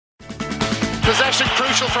Possession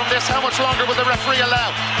crucial from this. How much longer will the referee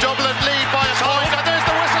allow? Dublin lead by a point, and there's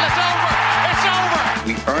the whistle. It's over. It's over.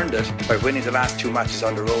 We earned it by winning the last 2 matches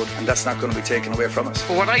on the road, and that's not going to be taken away from us.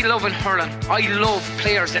 But what I love in hurling, I love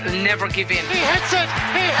players that will never give in. He hits it.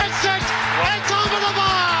 He hits it. It's over the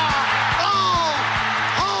bar. Oh,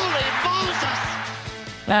 holy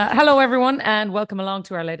Moses. Hello everyone and welcome along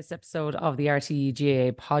to our latest episode of the RTÉ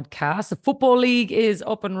GAA Podcast. The Football League is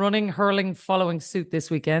up and running, Hurling following suit this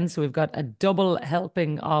weekend. So we've got a double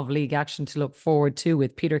helping of league action to look forward to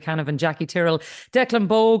with Peter Canavan, Jacqui, Tyrrell, Declan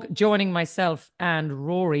Bogue joining myself and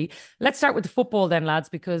Rory. Let's start with the football then, lads,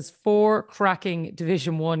 because 4 cracking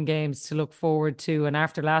Division 1 games to look forward to. And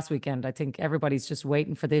after last weekend, I think everybody's just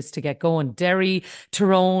waiting for this to get going. Derry,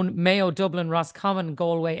 Tyrone, Mayo, Dublin, Roscommon,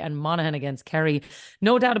 Galway and Monaghan against Kerry.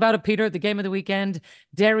 No doubt about it, Peter, the game of the weekend,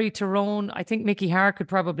 Derry, Tyrone. I think Mickey Hart could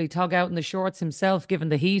probably tug out in the shorts himself, given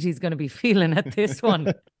the heat he's going to be feeling at this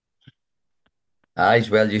one.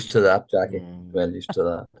 He's well used to that, Jacqui. Well used to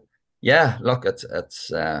that. Yeah, look,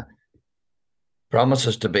 it's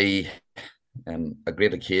promises to be a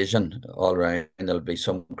great occasion all around. There'll be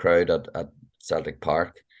some crowd at Celtic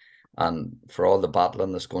Park. And for all the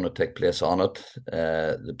battling that's going to take place on it,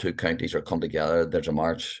 the 2 counties are come together. There's a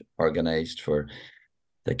march organised for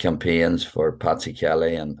the campaigns for Patsy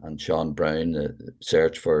Kelly and Sean Brown. The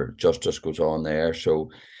search for justice goes on there.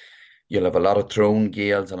 So you'll have a lot of Tyrone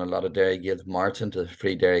Gaels and a lot of Derry Gaels marching to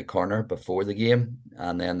Free Derry Corner before the game.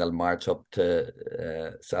 And then they'll march up to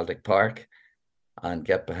Celtic Park and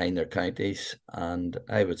get behind their counties. And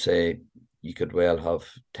I would say you could well have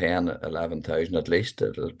 10, 11,000 at least.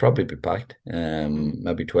 It'll probably be packed,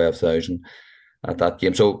 maybe 12,000 at that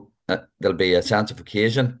game. So there'll be a sense of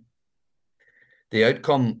occasion. The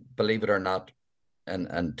outcome, believe it or not,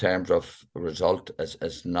 in terms of result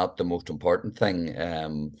is not the most important thing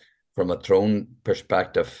from a Tyrone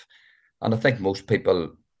perspective. And I think most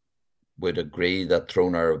people would agree that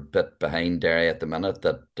Tyrone are a bit behind Derry at the minute,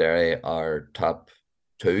 that Derry are top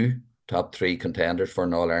 3 contenders for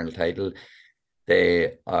an All-Ireland title.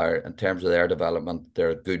 They are, in terms of their development, they're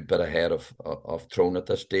a good bit ahead of Tyrone at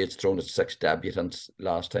this stage. Tyrone had 6 debutants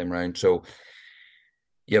last time round. So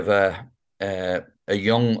you have a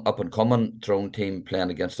young up-and-coming Tyrone team playing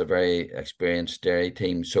against a very experienced Derry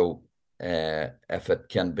team. So if it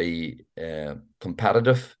can be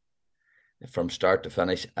competitive from start to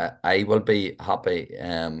finish, I will be happy.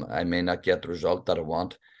 I may not get the result that I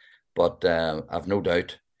want, but I've no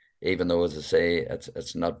doubt, even though, as I say,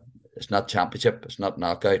 it's not championship, it's not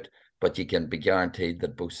knockout, but you can be guaranteed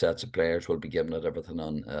that both sets of players will be giving it everything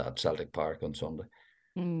on at Celtic Park on Sunday.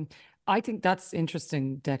 I think that's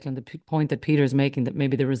interesting, Declan, the point that Peter's making, that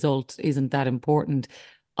maybe the result isn't that important.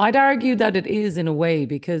 I'd argue that it is in a way,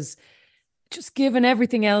 because just given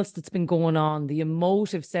everything else that's been going on, the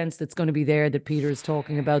emotive sense that's going to be there that Peter's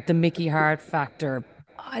talking about, the Mickey Hart factor,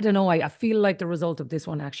 I don't know, I feel like the result of this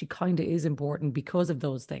one actually kind of is important because of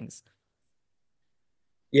those things.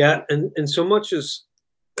 Yeah, and so much as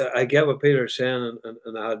I get what Peter's saying,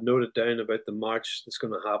 and I had noted down about the march that's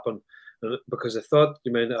going to happen, because I thought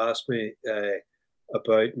you might ask me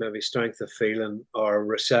about maybe strength of feeling or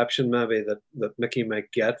reception maybe that Mickey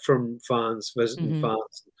might get from fans, visiting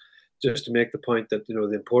fans, just to make the point that, you know,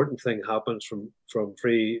 the important thing happens from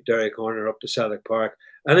Free Derry Corner up to Celtic Park.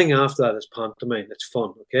 Anything after that is pantomime, it's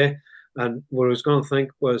fun, okay? And what I was going to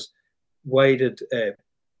think was, why did,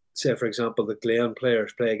 say, for example, the Glen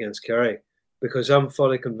players play against Kerry? Because I'm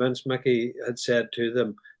fully convinced Mickey had said to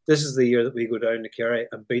them, this is the year that we go down to Kerry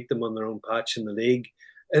and beat them on their own patch in the league.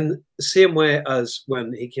 In the same way as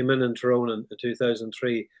when he came in Tyrone in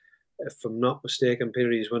 2003, if I'm not mistaken,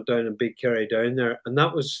 Peter, he went down and beat Kerry down there. And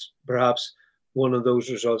that was perhaps one of those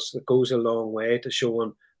results that goes a long way to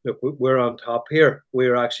showing, look, we're on top here.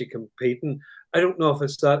 We're actually competing. I don't know if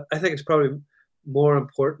it's that. I think it's probably more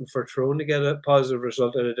important for Tyrone to get a positive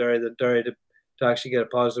result out of Derry than Derry to actually get a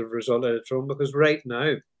positive result out of Tyrone, because right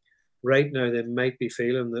now they might be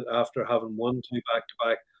feeling that after having won 2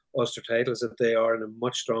 back-to-back Ulster titles that they are in a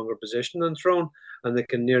much stronger position than Tyrone, and they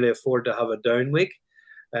can nearly afford to have a down week.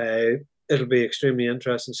 It'll be extremely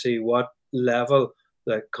interesting to see what level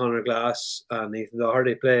that Conor Glass and Ethan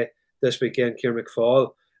Doherty play this weekend. Ciar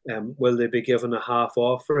McFall, will they be given a half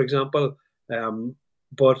off, for example?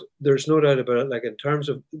 But there's no doubt about it. Like, in terms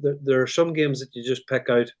of there are some games that you just pick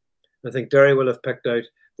out. I think Derry will have picked out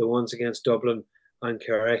the ones against Dublin and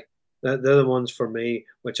Kerry. They're the ones for me,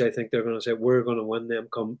 which I think they're going to say, we're going to win them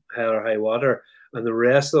come hell or high water. And the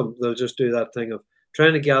rest of them, they'll just do that thing of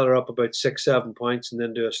trying to gather up about 6-7 points and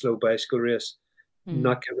then do a slow bicycle race,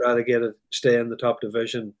 not get relegated, stay in the top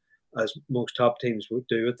division, as most top teams would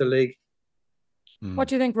do with the league. What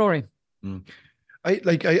do you think, Rory? Mm. I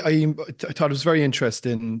thought it was very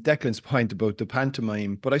interesting, Declan's point about the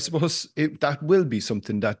pantomime, but I suppose that will be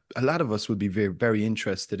something that a lot of us will be very, very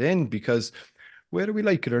interested in, because whether we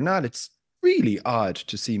like it or not, it's really odd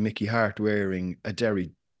to see Mickey Hart wearing a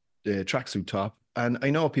Derry tracksuit top. And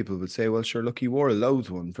I know people will say, well, sure, look, he wore a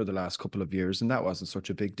Louth one for the last couple of years, and that wasn't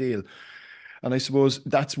such a big deal. And I suppose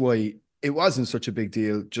that's why it wasn't such a big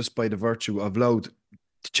deal, just by the virtue of Louth.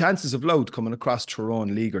 The chances of Louth coming across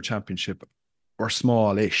Tyrone League or Championship were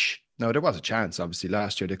small-ish. Now, there was a chance, obviously,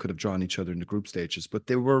 last year they could have drawn each other in the group stages, but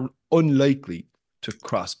they were unlikely to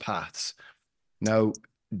cross paths. Now,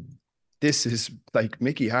 this is like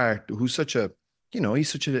Mickey Hart, who's such a,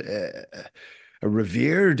 he's such a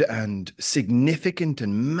revered and significant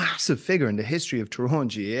and massive figure in the history of Tyrone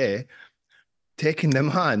GAA, taking them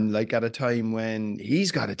on like at a time when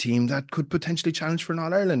he's got a team that could potentially challenge for an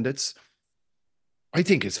All-Ireland. I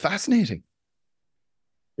think it's fascinating.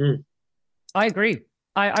 I agree.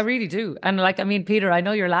 I really do. And Peter, I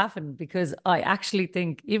know you're laughing because I actually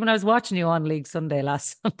think, even I was watching you on League Sunday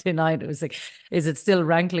last Sunday night, it was like, is it still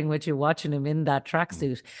rankling with you watching him in that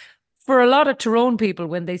tracksuit? For a lot of Tyrone people,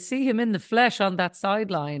 when they see him in the flesh on that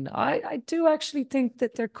sideline, I do actually think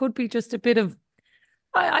that there could be just a bit of,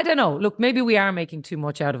 I don't know. Look, maybe we are making too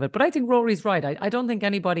much out of it, but I think Rory's right. I don't think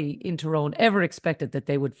anybody in Tyrone ever expected that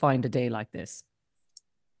they would find a day like this.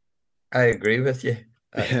 I agree with you.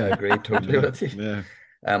 I agree totally with you.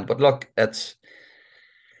 Yeah. But look, it's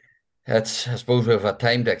I suppose we've had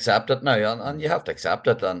time to accept it now, and you have to accept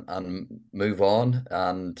it and move on.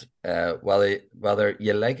 And whether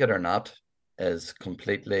you like it or not is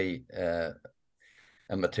completely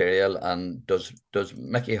immaterial. And does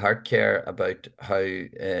Mickey Hart care about how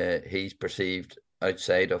he's perceived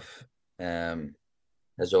outside of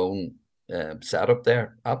his own setup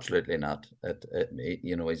there? Absolutely not.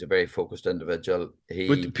 He's a very focused individual.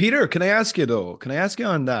 But Peter, can I ask you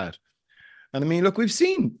on that? And I mean, look, we've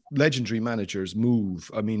seen legendary managers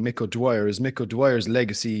move. I mean, Mick O'Dwyer's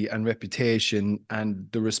legacy and reputation and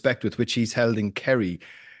the respect with which he's held in Kerry,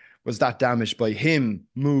 was that damaged by him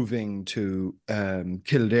moving to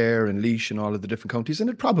Kildare and Laois and all of the different counties? And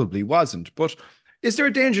it probably wasn't. But is there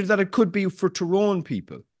a danger that it could be for Tyrone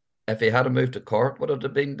people? If he had moved to Cork, would it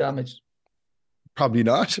have been damaged? Probably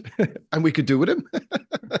not. And we could do with him.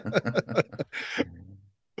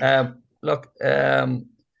 Look,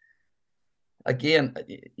 again,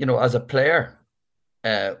 as a player,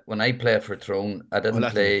 when I played for Tyrone, I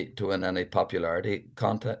didn't play to win any popularity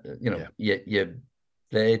contest. You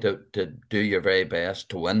play to do your very best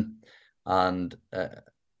to win. And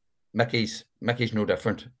Mickey's no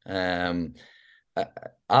different.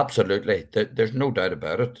 Absolutely, there's no doubt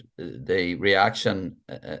about it. The reaction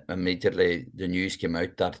immediately, the news came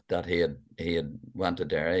out that he had went to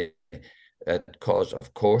Derry. It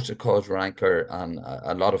caused rancor, and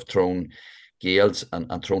a lot of Tyrone Gaels and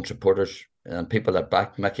Tyrone supporters and people that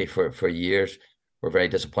backed Mickey for years were very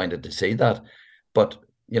disappointed to see that. But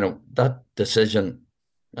that decision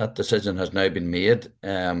has now been made.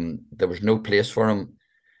 There was no place for him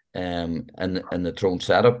in the Tyrone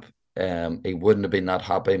setup. He wouldn't have been that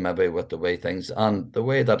happy maybe with the way things and the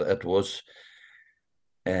way that it was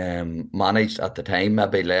managed at the time.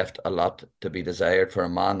 Maybe left a lot to be desired for a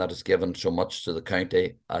man that has given so much to the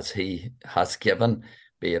county as he has given,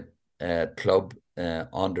 be it club,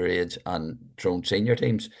 underage and Tyrone senior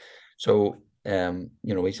teams. So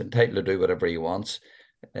he's entitled to do whatever he wants.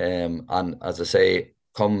 And as I say,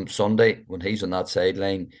 come Sunday when he's on that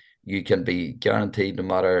sideline, you can be guaranteed, no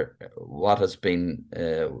matter what has been,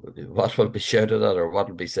 what will be shouted at or what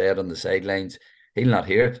will be said on the sidelines, he'll not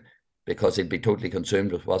hear it, because he'll be totally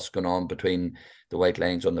consumed with what's going on between the white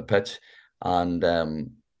lines on the pitch. And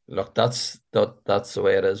look, that's the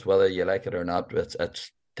way it is, whether you like it or not.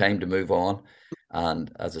 It's time to move on.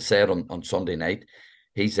 And as I said on Sunday night,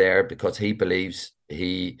 he's there because he believes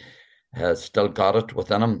he has still got it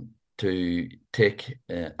within him to take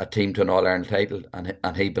a team to an All-Ireland title,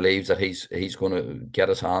 and he believes that he's going to get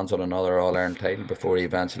his hands on another All-Ireland title before he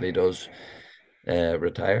eventually does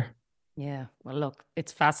retire. Yeah, well, look,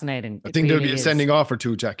 it's fascinating. I think there'll be a sending off or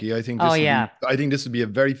two, Jacqui. I think this will be a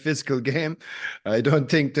very physical game. I don't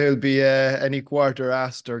think there'll be any quarter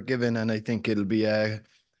asked or given, and I think it'll be a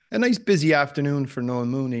nice busy afternoon for Noel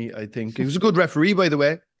Mooney. I think he was a good referee, by the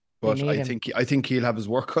way. but I think he'll have his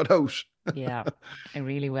work cut out. Yeah, I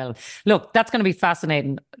really will. Look, that's going to be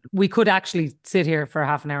fascinating. We could actually sit here for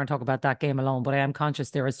half an hour and talk about that game alone, but I am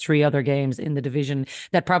conscious there is 3 other games in the division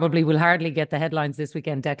that probably will hardly get the headlines this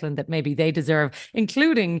weekend, Declan, that maybe they deserve,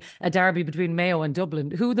 including a derby between Mayo and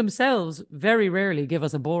Dublin, who themselves very rarely give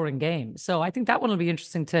us a boring game. So I think that one will be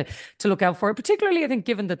interesting to look out for, particularly I think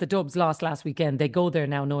given that the Dubs lost last weekend, they go there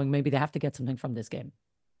now knowing maybe they have to get something from this game.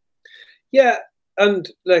 Yeah, and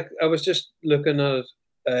like I was just looking at it,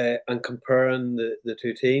 and comparing the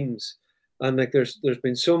 2 teams, and like there's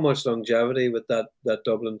been so much longevity with that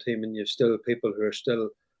Dublin team, and you've still people who are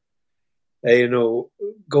still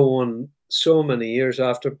going so many years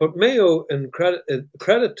after. But Mayo, and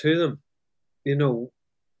credit to them,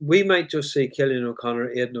 we might just see Cillian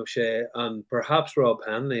O'Connor, Aidan O'Shea, and perhaps Rob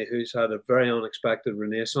Hanley, who's had a very unexpected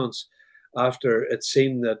renaissance after it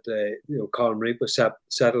seemed that Colin Reap was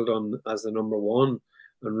settled on as the number 1.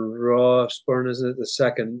 And Ross Byrne is the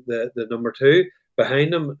second, the number 2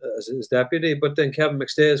 behind him as his deputy. But then Kevin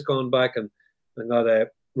McStay has gone back and got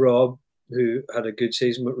Rob, who had a good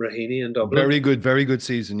season with Raheny in Dublin. Very good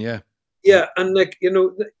season, yeah. Yeah, and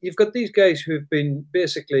you've got these guys who've been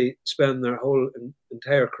basically spending their whole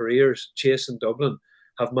entire careers chasing Dublin,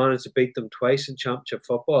 have managed to beat them twice in championship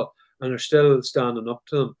football, and are still standing up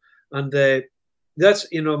to them. And that's,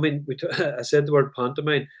 I said the word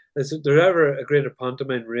pantomime. Is there ever a greater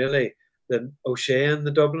pantomime, really, than O'Shea and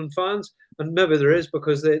the Dublin fans? And maybe there is,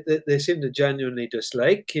 because they seem to genuinely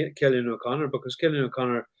dislike Cillian O'Connor, because Cillian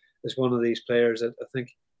O'Connor is one of these players that I think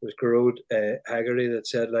it was Garrod Haggerty that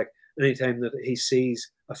said, like, anytime that he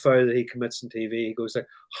sees a foul that he commits on TV, he goes like,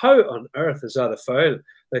 how on earth is that a foul?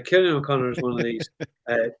 Like, Cillian O'Connor is one of these,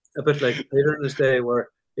 a bit like Peter in his day, where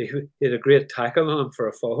he had a great tackle on him for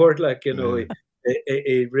a forward, like,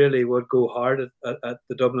 he really would go hard at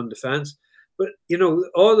the Dublin defence. But,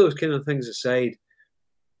 all those kind of things aside,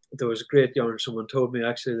 there was a great yarn. Someone told me,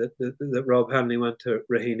 actually, that Rob Hanley went to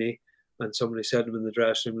Raheny, and somebody said to him in the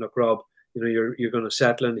dressing room, look, Rob, you're going to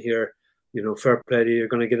settle in here, fair play to you, you're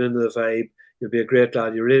going to get into the vibe, you'll be a great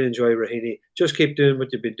lad, you really enjoy Raheny, just keep doing what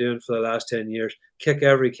you've been doing for the last 10 years, kick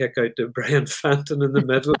every kick out to Brian Fenton in the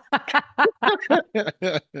middle.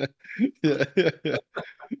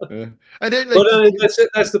 And then, but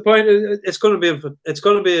that's the point. It's going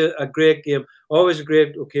to be a great game, always a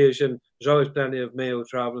great occasion. There's always plenty of Mayo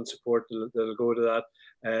travelling support that'll go to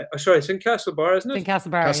that. Sorry, it's in Castlebar, isn't it? It's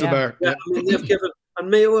in Castlebar. Yeah. I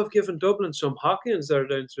mean, Mayo have given Dublin some hockey-ins there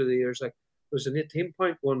down through the years. Like, there was an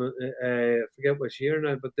 18-point one, I forget which year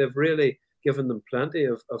now, but they've really given them plenty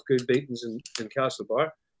of good beatings in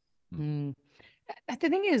Castlebar. The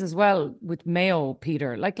thing is, as well, with Mayo,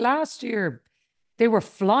 Peter, like last year, they were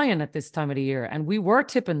flying at this time of the year, and we were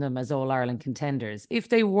tipping them as All-Ireland contenders. If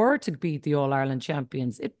they were to beat the All-Ireland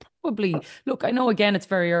champions, it probably, look, I know again it's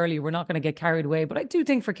very early, we're not going to get carried away, but I do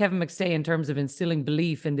think for Kevin McStay, in terms of instilling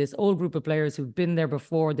belief in this old group of players who've been there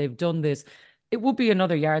before, they've done this, it would be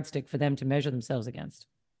another yardstick for them to measure themselves against.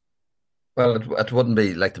 Well, it wouldn't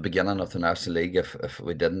be like the beginning of the National League if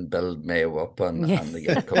we didn't build Mayo up and they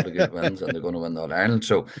get a couple of good wins and they're going to win the All-Ireland.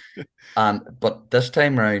 So, but this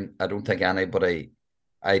time around, I don't think anybody,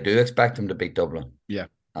 I do expect them to beat Dublin. Yeah.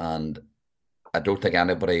 And I don't think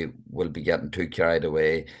anybody will be getting too carried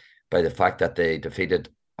away by the fact that they defeated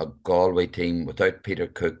a Galway team without Peter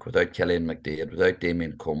Cook, without Killian McDaid, without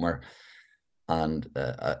Damien Comer, and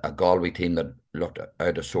a Galway team that looked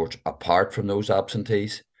out of sorts apart from those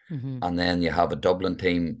absentees. And then you have a Dublin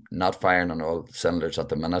team not firing on all cylinders at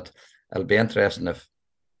the minute. It'll be interesting if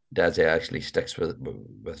Desi actually sticks with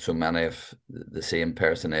so many of the same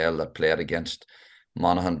personnel that played against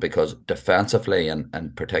Monaghan, because defensively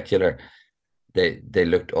in particular, they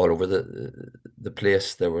looked all over the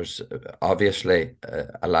place. There was obviously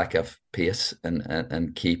a lack of pace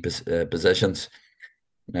in key positions.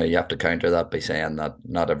 Now, you have to counter that by saying that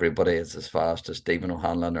not everybody is as fast as Stephen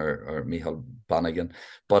O'Hanlon or Michael Bannigan.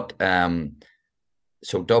 But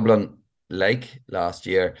so Dublin, like last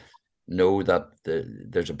year, know that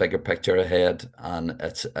there's a bigger picture ahead, and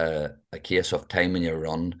it's a case of timing your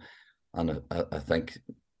run. And I think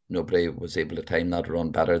nobody was able to time that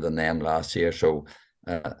run better than them last year. So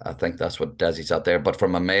I think that's what Desi's at there. But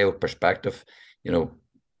from a Mayo perspective, Kevin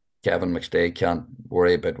McStay can't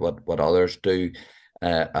worry about what others do.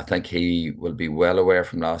 I think he will be well aware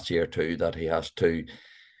from last year too that he has to,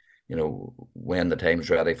 when the time's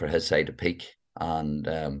ready for his side to peak, and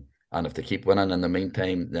if they keep winning in the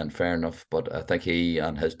meantime, then fair enough. But I think he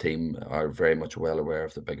and his team are very much well aware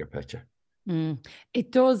of the bigger picture.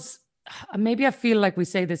 It does maybe I feel like we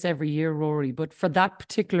say this every year, Rory, but for that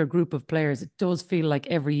particular group of players, it does feel like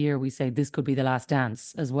every year we say this could be the last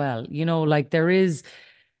dance as well. You know, like there is,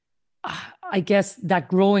 I guess, that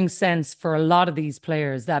growing sense for a lot of these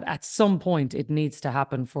players that at some point it needs to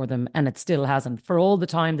happen for them, and it still hasn't. For all the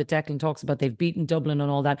time that Declan talks about they've beaten Dublin and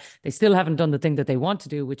all that, they still haven't done the thing that they want to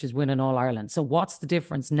do, which is win an All-Ireland. So what's the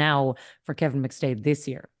difference now for Kevin McStay this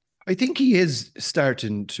year? I think he is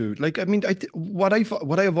starting to, like, I mean, what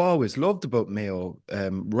I've always loved about Mayo,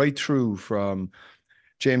 right through from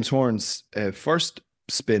James Horne's first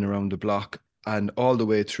spin around the block and all the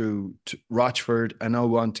way through to Rochford and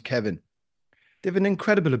now on to Kevin. They have an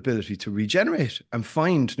incredible ability to regenerate and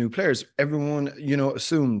find new players. Everyone, you know,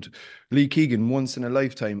 assumed Lee Keegan once in a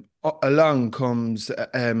lifetime. Along comes,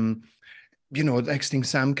 you know, next thing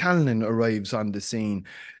Sam Callan arrives on the scene.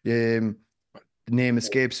 The name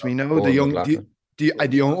escapes me now. The young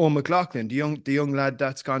Owen McLaughlin, the young lad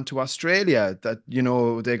that's gone to Australia. That, you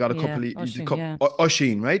know, they got a couple of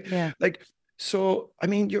Oisín, right? Yeah. Like, so I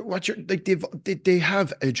mean, they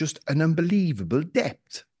have just an unbelievable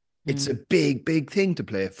depth. It's a big thing to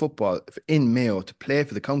play football in Mayo, to play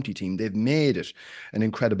for the county team. They've made it an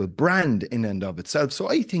incredible brand in and of itself. So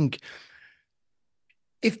I think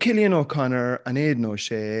if Cillian O'Connor and Aidan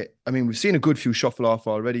O'Shea, I mean, we've seen a good few shuffle off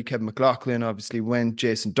already. Kevin McLaughlin obviously went.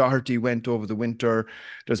 Jason Doherty went over the winter.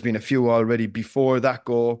 There's been a few already before that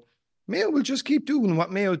go. Mayo will just keep doing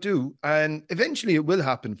what Mayo do, and eventually it will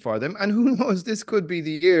happen for them. And who knows, this could be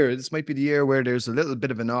the year. This might be the year where there's a little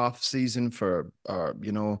bit of an off season for,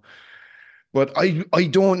 you know, but I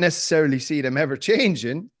don't necessarily see them ever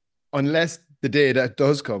changing unless the day that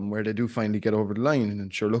does come where they do finally get over the line.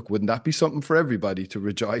 And sure, look, wouldn't that be something for everybody to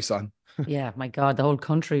rejoice on? Yeah, my God, the whole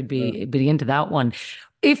country would be into that one.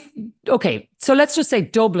 Okay, so let's just say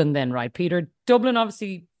Dublin then, right, Peter? Dublin,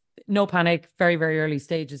 obviously, no panic, very, very early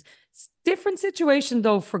stages. Different situation,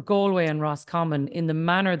 though, for Galway and Roscommon in the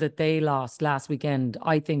manner that they lost last weekend,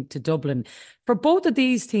 I think, to Dublin. For both of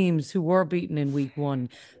these teams who were beaten in week one,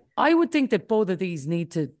 I would think that both of these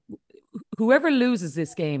need to, whoever loses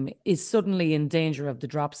this game is suddenly in danger of the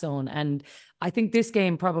drop zone. And I think this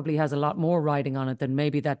game probably has a lot more riding on it than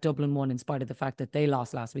maybe that Dublin one, in spite of the fact that they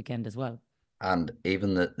lost last weekend as well. And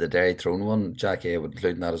even the Derry Throne one, Jacqui, I would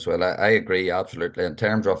include in that as well. I agree, absolutely. In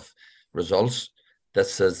terms of results,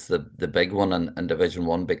 this is the big one in Division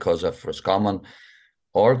 1, because if Roscommon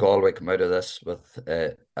or Galway come out of this with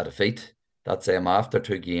a defeat, that's them after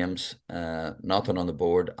 2 games, nothing on the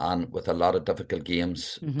board, and with a lot of difficult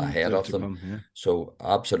games ahead of them. So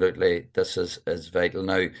absolutely, this is vital.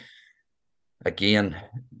 Now, again,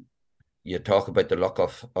 you talk about the luck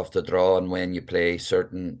of the draw, and when you play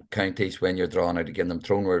certain counties, when you're drawing out again them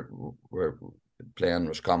Throne, we're playing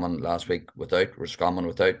Roscommon last week without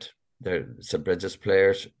their St. Bridget's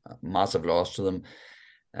players, massive loss to them,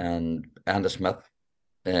 and Andy Smith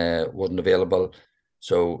wasn't available.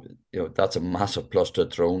 So, you know, that's a massive plus to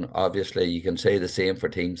Throne. Obviously, you can say the same for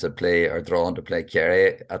teams that are drawn to play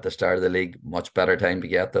Kerry at the start of the league. Much better time to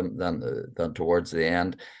get them than towards the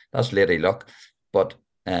end. That's lady luck. But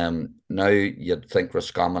now you'd think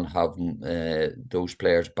Roscommon have those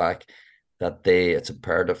players back, that it's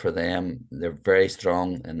imperative for them. They're very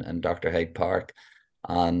strong in Dr. Hyde Park.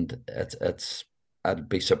 And I'd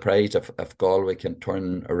be surprised if Galway can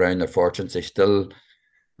turn around their fortunes. They still,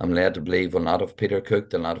 I'm led to believe, will not have Peter Cook,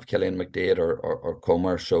 they'll not have Cillian McDade or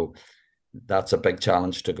Comer. So that's a big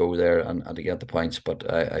challenge to go there and to get the points.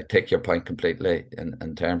 But I take your point completely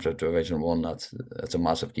in terms of Division 1. It's a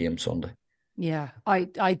massive game Sunday. Yeah,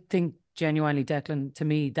 I think genuinely, Declan, to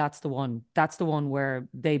me, that's the one. That's the one where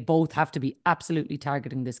they both have to be absolutely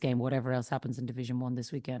targeting this game, whatever else happens in Division 1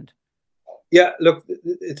 this weekend. Yeah, look,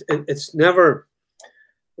 it's never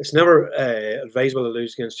advisable to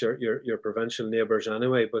lose against your provincial neighbours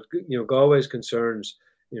anyway. But you know, Galway's concerns,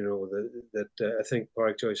 you know, that I think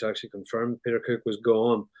Park Joyce actually confirmed Peter Cook was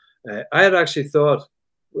gone. I had actually thought,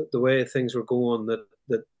 with the way things were going,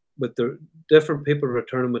 that with the different people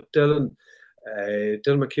returning, with Dylan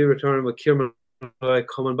McHugh returning, with Kieran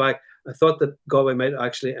coming back, I thought that Galway might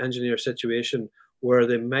actually engineer a situation where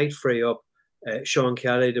they might free up Sean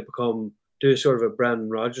Kelly to do sort of a Brendan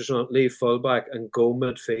Rodgers, not leave fullback and go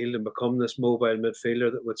midfield and become this mobile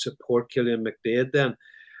midfielder that would support Cillian McDade then.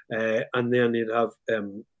 And then you'd have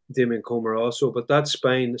Damien Comer also. But that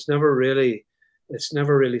spine, it's never really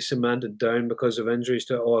cemented down because of injuries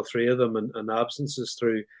to all three of them and absences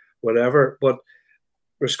through whatever. But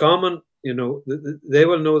Roscommon, you know, they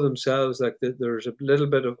will know themselves, like there's a little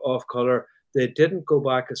bit of off colour. They didn't go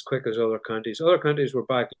back as quick as other counties. Other counties were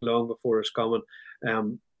back long before Roscommon.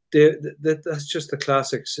 That's just the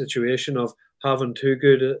classic situation of having too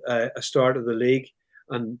good a start of the league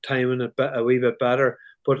and timing it a wee bit better.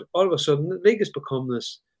 But all of a sudden, the league has become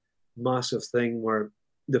this massive thing where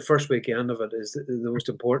the first weekend of it is the most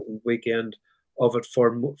important weekend of it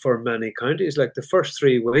for many counties. Like the first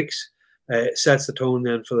 3 weeks sets the tone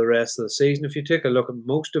then for the rest of the season. If you take a look at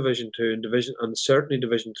most Division 2 and certainly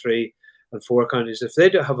Division 3 and 4 counties, if they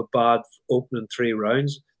do have a bad opening 3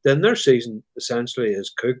 rounds, then their season essentially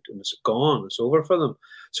is cooked and it's gone. It's over for them.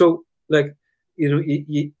 So, like,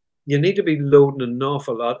 you need to be loading an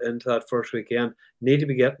awful lot into that first weekend. Need to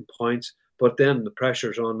be getting points, but then the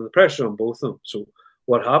pressure's on. And the pressure's on both of them. So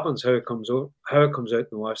what happens, how it comes out in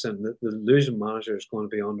the West End, the losing manager is going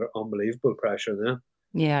to be under unbelievable pressure then.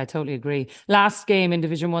 Yeah, I totally agree. Last game in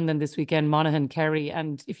Division 1 then this weekend, Monaghan, Kerry.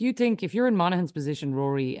 And if you're in Monaghan's position,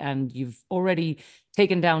 Rory, and you've already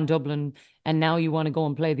taken down Dublin and now you want to go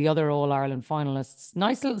and play the other All-Ireland finalists,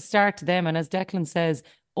 nice little start to them. And as Declan says,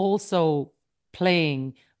 also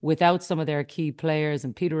playing without some of their key players,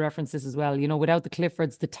 and Peter referenced this as well, without the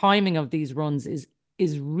Cliffords, the timing of these runs is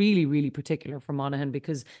really, really particular for Monaghan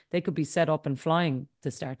because they could be set up and flying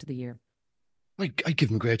to start to the year. I give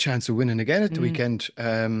them a great chance of winning again at the weekend.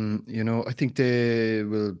 I think they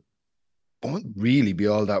won't really be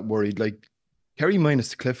all that worried. Like Kerry minus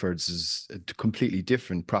the Cliffords is a completely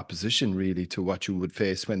different proposition, really, to what you would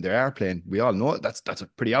face when they are playing. We all know it. That's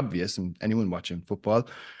pretty obvious, and anyone watching football.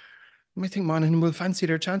 I think Monaghan will fancy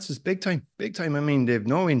their chances big time. I mean, they've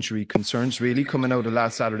no injury concerns really coming out of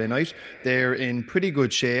last Saturday night. They're in pretty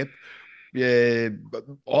good shape.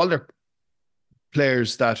 All their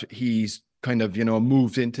players that he's kind of,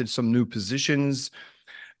 moved into some new positions.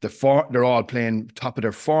 They're all playing top of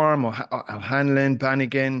their form. O'Hanlon,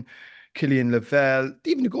 Bannigan, Killian Lavelle,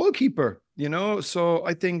 even the goalkeeper, So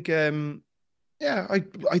I think,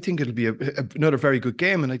 I think it'll be another very good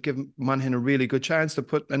game, and I'd give Monaghan a really good chance to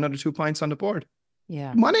put another 2 points on the board.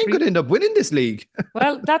 Yeah, Monaghan could end up winning this league.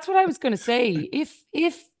 Well, that's what I was going to say.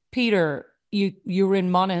 If Peter, you were in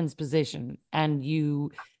Monaghan's position and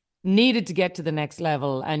you needed to get to the next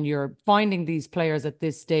level and you're finding these players at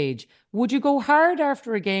this stage, would you go hard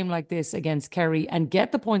after a game like this against Kerry and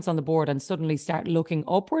get the points on the board and suddenly start looking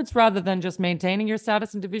upwards rather than just maintaining your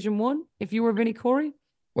status in Division 1 if you were Vinnie Corey?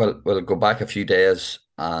 Well, we'll go back a few days,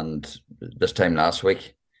 and this time last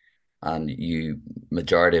week, and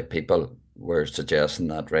majority of people were suggesting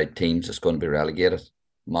that teams is going to be relegated.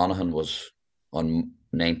 Monaghan was on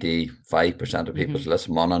 95% of people's list.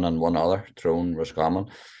 Monaghan and one other, Tyrrell, Roscommon.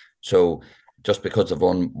 So just because of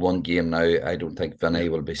one game now, I don't think Vinny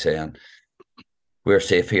will be saying we're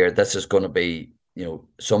safe here. This is going to be,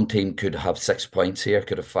 some team could have 6 points here,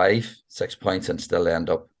 could have 6 points, and still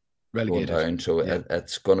end up relegated, going down. So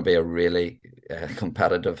it's going to be a really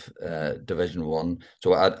competitive Division 1.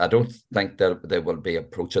 So I don't think that they will be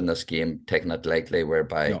approaching this game taking it lightly,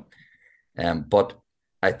 whereby but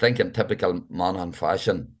I think in typical Monaghan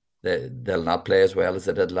fashion, they'll not play as well as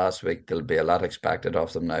they did last week. There'll be a lot expected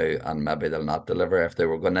of them now, and maybe they'll not deliver. If they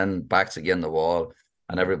were going in backs against the wall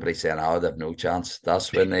and everybody saying, they've no chance,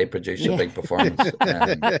 that's when they produce a big performance.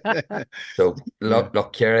 So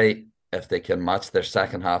look, Kerry, if they can match their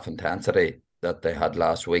second half intensity that they had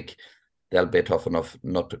last week, they'll be tough enough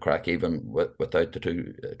not to crack even without the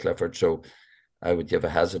 2 Clifford. So I would give a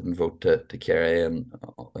hesitant vote to Kerry and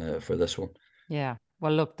for this one. Yeah.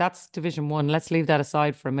 Well, look, that's Division 1. Let's leave that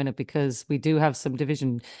aside for a minute because we do have some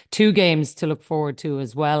Division 2 games to look forward to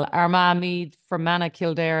as well. Armagh, Meath, Fermanagh,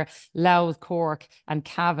 Kildare, Louth, Cork, and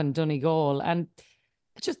Cavan, Donegal. And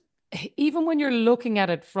just even when you're looking at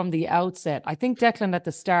it from the outset, I think, Declan, at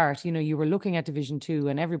the start, you were looking at Division 2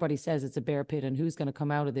 and everybody says it's a bear pit and who's going to come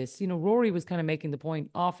out of this. Rory was kind of making the point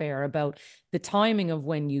off air about the timing of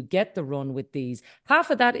when you get the run with these.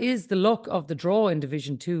 Half of that is the luck of the draw in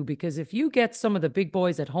Division 2, because if you get some of the big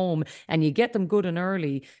boys at home and you get them good and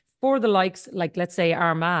early, for the likes, like, let's say,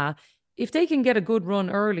 Armagh, if they can get a good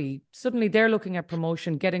run early, suddenly they're looking at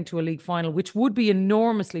promotion, getting to a league final, which would be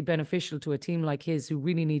enormously beneficial to a team like his who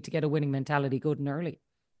really need to get a winning mentality good and early.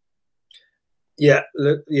 Yeah,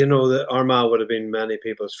 look, the Armagh would have been many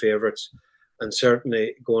people's favourites, and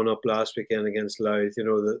certainly going up last weekend against Louth,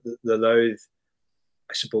 the Louth,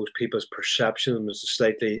 I suppose people's perception was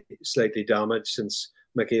slightly damaged since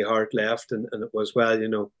Mickey Hart left, and it was,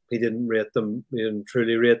 he didn't rate them, he didn't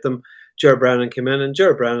truly rate them. Ger Brennan came in, and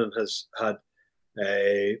Ger Brennan has had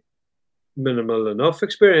a minimal enough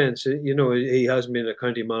experience. He hasn't been a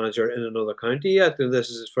county manager in another county yet, and this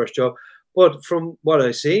is his first job. But from what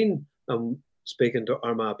I've seen, speaking to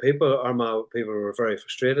Armagh people were very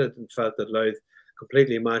frustrated and felt that Louth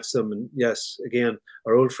completely matched them. And yes, again,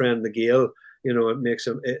 our old friend the Gale,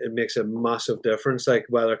 it makes a massive difference, like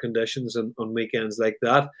weather conditions and on weekends like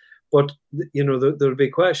that. But there'll be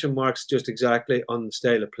question marks just exactly on the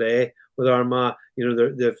style of play with Armagh.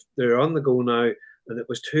 They're on the go now, and it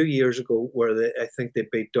was 2 years ago where I think they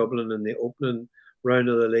beat Dublin in the opening round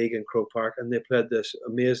of the league in Croke Park, and they played this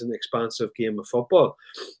amazing, expansive game of football.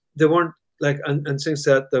 They weren't and since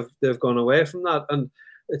that they've gone away from that, and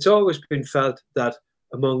it's always been felt that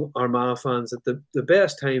among Armagh fans that the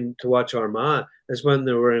best time to watch Armagh is when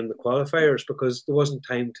they were in the qualifiers, because there wasn't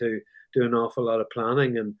time to do an awful lot of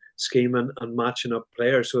planning and scheming and matching up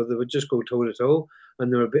players, so they would just go toe to toe,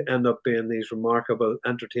 and there would end up being these remarkable,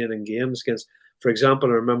 entertaining games against. For example,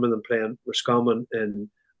 I remember them playing Roscommon in,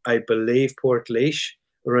 I believe, Portlaoise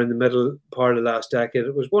around the middle part of last decade.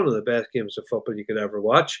 It was one of the best games of football you could ever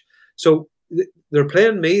watch. So they're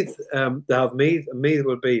playing Meath. They have Meath, and Meath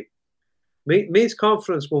will be. Meath's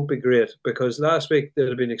confidence won't be great, because last week they'd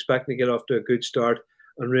have been expecting to get off to a good start,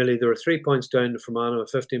 and really there were 3 points down to Fermanagh with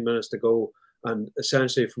 15 minutes to go, and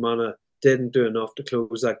essentially Fermanagh didn't do enough to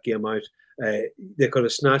close that game out. They could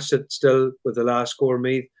have snatched it still with the last score,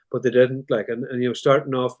 Meath, but they didn't. And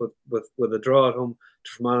starting off with a draw at home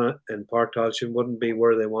to Fermanagh in Park Tailteann wouldn't be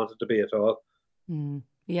where they wanted to be at all.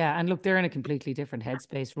 Yeah, and look, they're in a completely different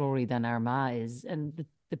headspace, Rory, than Armagh is. And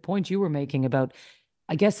the point you were making about,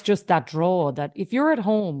 I guess, just that draw, that if you're at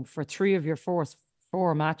home for 3 of your four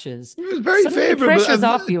matches, it's very favorable. Pressure's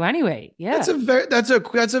off you anyway. Yeah, that's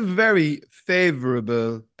a very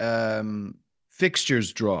favorable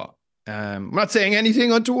fixtures draw. I'm not saying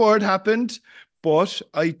anything untoward happened, but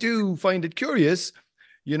I do find it curious,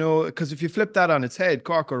 because if you flip that on its head,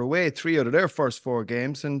 Cork are away 3 out of their first 4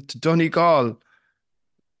 games, and to Donegal,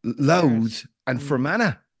 Louth, and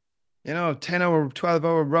Fermanagh, 10-hour,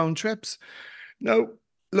 12-hour round trips. Now,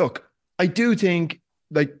 look, I do think,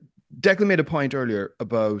 like Declan made a point earlier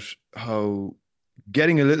about how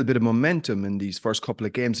getting a little bit of momentum in these first couple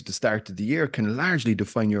of games at the start of the year can largely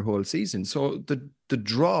define your whole season. So the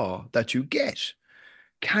draw that you get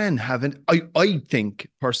can have I think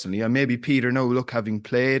personally, and maybe Peter, now look, having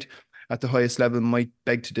played at the highest level, might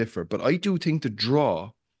beg to differ, but I do think the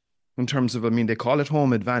draw, in terms of, they call it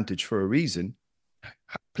home advantage for a reason,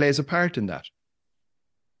 plays a part in that.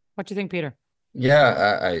 What do you think, Peter?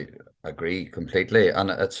 Yeah, I agree completely, and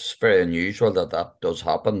it's very unusual that does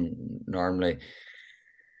happen. Normally,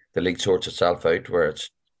 the league sorts itself out where it's,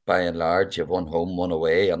 by and large, you have one home, one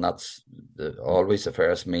away, and that's always the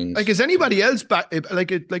fairest means. Like, is anybody else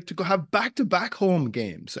to go have back-to-back home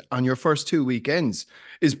games on your first 2 weekends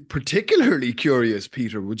is particularly curious,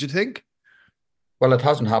 Peter, would you think? Well, it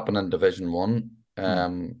hasn't happened in Division 1.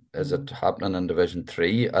 Is it happening in Division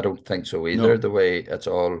 3? I don't think so either, no. The way it's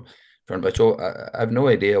all turned out. So I have no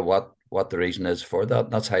idea what the reason is for that.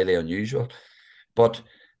 That's highly unusual. But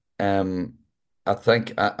I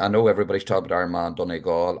think, I know everybody's talking about Armagh and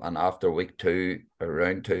Donegal, and after week 2,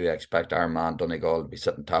 round 2, I expect Armagh and Donegal to be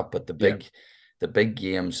sitting top. But the big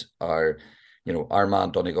games are, Armagh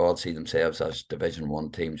and Donegal see themselves as Division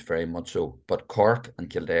 1 teams very much so. But Cork and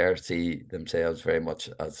Kildare see themselves very much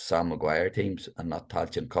as Sam Maguire teams and not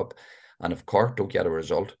Tailteann Cup. And if Cork don't get a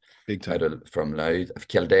result from Louth, if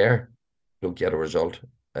Kildare don't get a result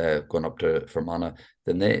going up to Fermanagh,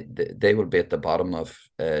 then they will be at the bottom of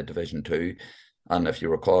Division 2. And if you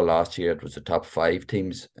recall, last year it was the top 5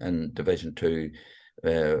 teams in Division 2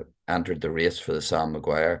 entered the race for the Sam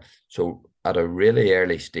Maguire. So at a really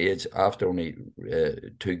early stage, after only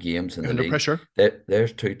 2 games in the league, pressure.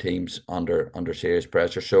 There's 2 teams under serious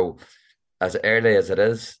pressure. So as early as it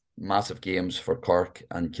is, massive games for Cork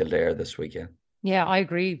and Kildare this weekend. Yeah, I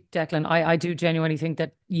agree, Declan. I do genuinely think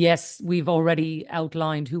that, yes, we've already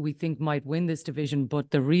outlined who we think might win this division, but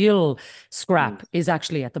the real scrap is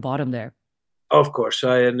actually at the bottom there. Of course,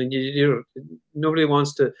 nobody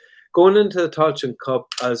wants to. Going into the Tailteann Cup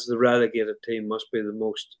as the relegated team must be the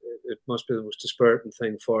most dispiriting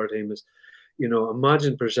thing for a team. Is,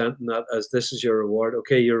 imagine presenting that as, this is your reward.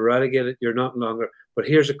 Okay, you're relegated, you're not longer, but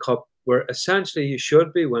here's a cup where essentially you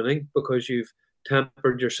should be winning, because you've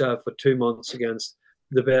tempered yourself for 2 months against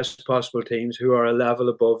the best possible teams who are a level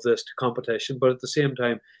above this competition. But at the same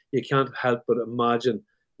time, you can't help but imagine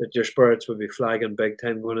that your spirits would be flagging big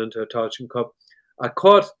time going into a Tailteann Cup. I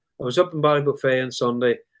was up in Ballybofey on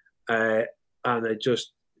Sunday, and I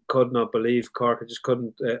just could not believe Cork. I just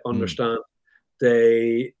couldn't understand.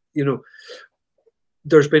 There's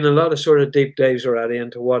been a lot of sort of deep dives already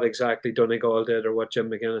into what exactly Donegal did or what Jim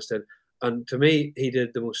McGuinness did. And to me, he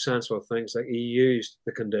did the most sensible things. Like, he used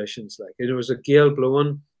the conditions. Like, it was a gale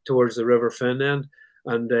blowing towards the River Finn end,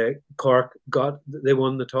 and Cork they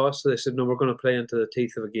won the toss. So they said, no, we're going to play into the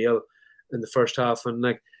teeth of a gale in the first half. And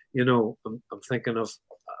I'm thinking of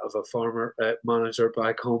a former manager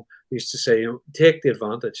back home who used to say, take the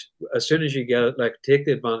advantage. As soon as you get it, take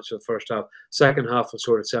the advantage of the first half. Second half will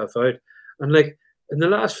sort itself out. And in the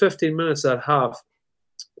last 15 minutes of that half,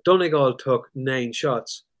 Donegal took 9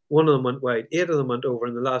 shots. 1 of them went wide. 8 of them went over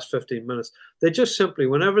in the last 15 minutes. They just simply,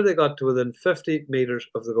 whenever they got to within 50 metres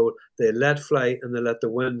of the goal, they let fly and they let the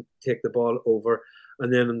wind take the ball over.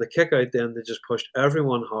 And then in the kick out, then they just pushed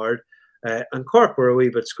everyone hard. And Cork were a wee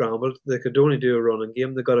bit scrambled. They could only do a running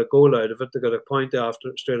game. They got a goal out of it. They got a point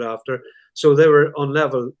straight after. So they were on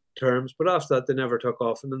level terms. But after that, they never took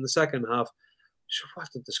off. And in the second half, what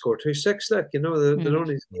did they score? 2-6. They're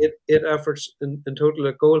only 8 efforts in total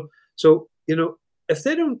at goal. So if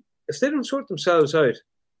they don't sort themselves out,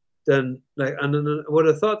 then I would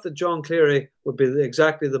have thought that John Cleary would be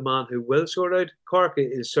exactly the man who will sort out Cork.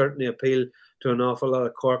 Is certainly appeal to an awful lot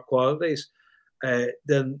of Cork qualities.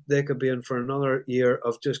 Then they could be in for another year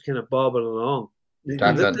of just kind of bobbing along.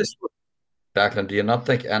 Declan, do you not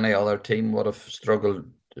think any other team would have struggled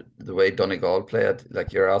the way Donegal played?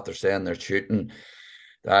 Like you're out there saying they're shooting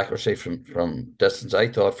the accuracy from distance. I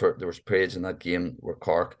thought there was periods in that game where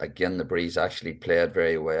Cork, again, the breeze actually played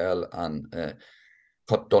very well and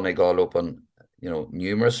cut Donegal open,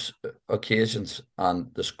 numerous occasions,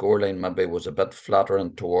 and the scoreline maybe was a bit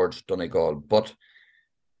flattering towards Donegal, but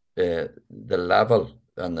the level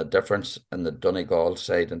and the difference in the Donegal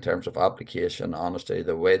side in terms of application, honesty,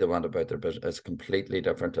 the way they went about their business is completely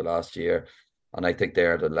different to last year, and I think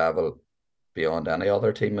they're at a level beyond any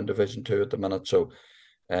other team in Division 2 at the minute. So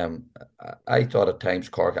I thought at times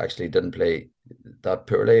Cork actually didn't play that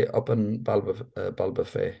poorly up in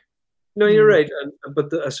Balbafay. No, you're right.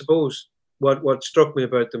 But I suppose what struck me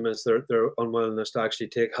about them is their unwillingness to actually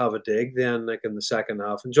have a dig then, in the second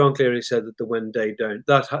half. And John Cleary said that the wind died down.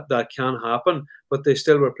 That can happen, but they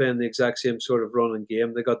still were playing the exact same sort of running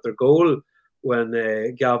game. They got their goal when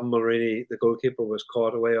Gavin Mulroney, the goalkeeper, was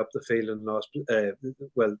caught away up the field and lost.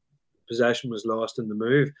 Possession was lost in the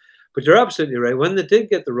move. But you're absolutely right. When they did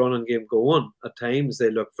get the running game going, at times they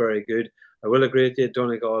looked very good. I will agree with you,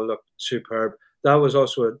 Donegal looked superb. That was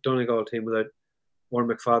also a Donegal team without Warren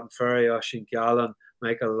McFadden Ferry, Oisin Gallen,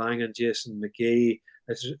 Michael Langan, Jason McGee.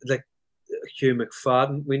 It's like Hugh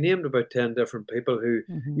McFadden. We named about 10 different people who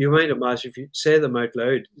you might imagine, if you say them out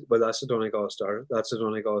loud, well, that's a Donegal starter. That's a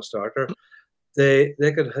Donegal starter. They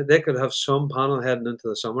could have some panel heading into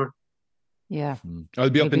the summer. Yeah. I'll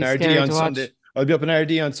be up in RTÉ on Sunday. I'll be up in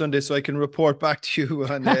RTÉ on Sunday, so I can report back to you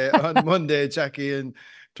on Monday, Jacqui, in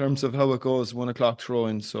terms of how it goes. 1 o'clock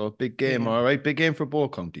throw-in. So big game, all right. Big game for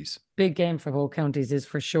both counties. Big game for both counties is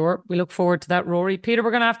for sure. We look forward to that, Rory. Peter,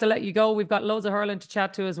 we're going to have to let you go. We've got loads of hurling to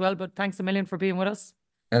chat to as well, but thanks a million for being with us.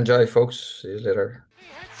 Enjoy, folks. See you later. He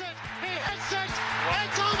hits it.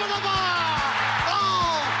 It's over the bar.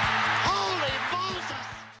 Oh, holy Moses.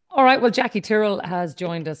 All right, well, Jacqui Tyrrell has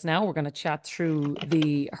joined us now. We're going to chat through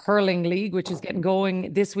the Hurling League, which is getting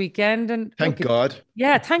going this weekend. And thank God.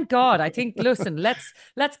 Yeah, thank God. I think, listen,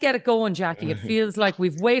 let's get it going, Jacqui. It feels like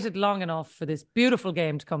we've waited long enough for this beautiful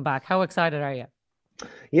game to come back. How excited are you?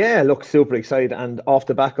 Yeah, look, super excited. And off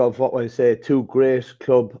the back of what I say, 2 great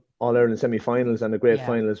club All-Ireland semi-finals and a great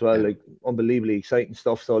final as well, like unbelievably exciting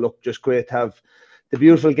stuff. So look, just great to have the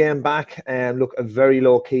beautiful game back. And look, a very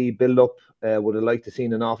low-key build-up. Would have liked to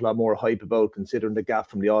seen an awful lot more hype about, considering the gap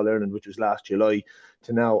from the All-Ireland, which was last July,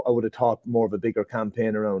 to now. I would have thought more of a bigger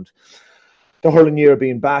campaign around the hurling year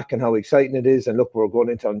being back and how exciting it is. And look, we're going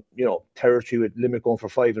into territory with Limerick going for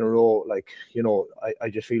 5 in a row. I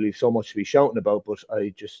just feel we've so much to be shouting about, but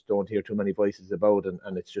I just don't hear too many voices about.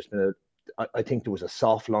 And it's just been I think there was a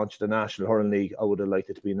soft launch to the National Hurling League. I would have liked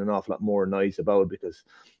it to be an awful lot more noise about, because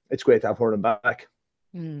it's great to have hurling back.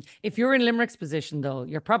 If you're in Limerick's position, though,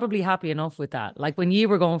 you're probably happy enough with that. Like when you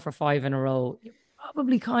were going for 5 in a row, you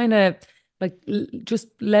probably kind of just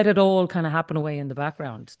let it all kind of happen away in the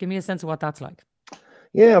background. Give me a sense of what that's like.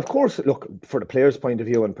 Yeah, of course. Look, for the players' point of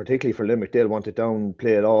view, and particularly for Limerick, they'll want it down,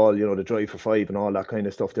 play it all, the drive for 5 and all that kind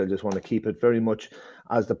of stuff. They'll just want to keep it very much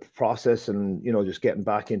as the process and, just getting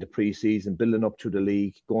back into pre-season, building up to the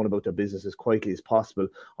league, going about their business as quietly as possible.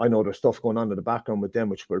 I know there's stuff going on in the background with them,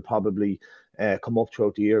 which will probably come up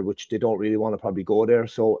throughout the year, which they don't really want to probably go there.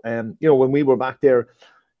 So, when we were back there,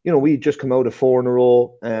 we just come out of 4 in a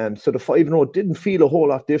row. So the 5 in a row didn't feel a whole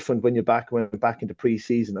lot different when you went back into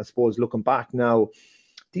pre-season. I suppose looking back now,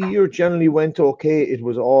 the year generally went okay. It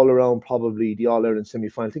was all around probably the All-Ireland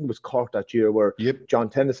semi-final. I think it was Cork that year where John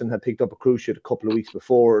Tennyson had picked up a cruciate a couple of weeks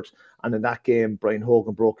before it. And in that game, Brian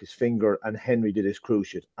Hogan broke his finger and Henry did his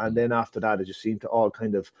cruciate. And then after that, it just seemed to all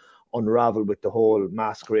kind of unravel with the whole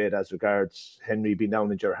masquerade as regards Henry being down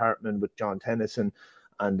in Ger Hartman with John Tennyson.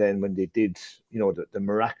 And then when they did, the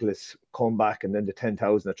miraculous comeback and then the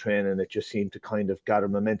 10,000 of training, it just seemed to kind of gather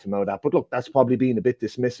momentum out of that. But look, that's probably been a bit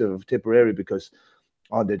dismissive of Tipperary, because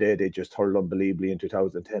on the day they just hurled unbelievably in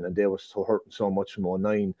 2010 and they were so hurting so much from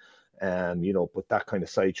 2009. But that kind of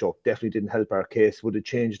sidechoke definitely didn't help our case. Would it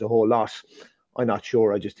change a whole lot? I'm not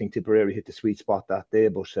sure. I just think Tipperary hit the sweet spot that day.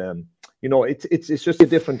 But, it's just a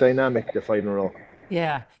different dynamic, the 5 in a row.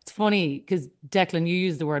 Yeah, it's funny because Declan, you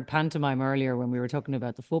used the word pantomime earlier when we were talking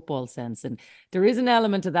about the football sense. And there is an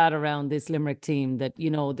element of that around this Limerick team that,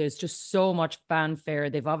 there's just so much fanfare.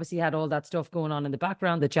 They've obviously had all that stuff going on in the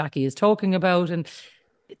background that Jacqui is talking about. And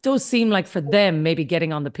it does seem like for them, maybe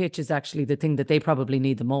getting on the pitch is actually the thing that they probably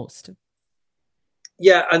need the most.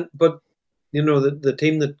 Yeah, but the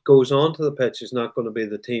team that goes onto the pitch is not going to be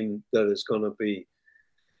the team that is going to be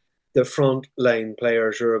the front line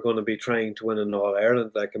players who are going to be trying to win in All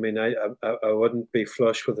Ireland. Like, I mean, I wouldn't be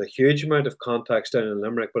flush with a huge amount of contacts down in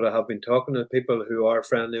Limerick, but I have been talking to people who are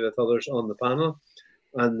friendly with others on the panel,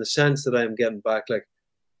 and the sense that I'm getting back, like,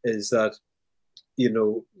 is that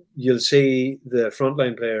you'll see the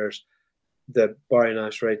frontline players, the Barry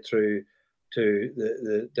Nash right through to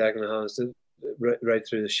the Declan Hannes, right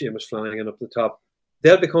through the Seamus Flanagan up the top.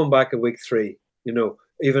 They'll be coming back at week 3.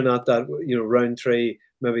 Even at that, round 3.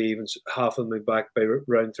 Maybe even half of them will be back by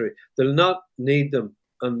round 3. They'll not need them,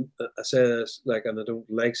 and I say this and I don't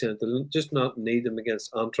like saying it, they'll just not need them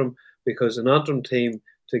against Antrim, because an Antrim team,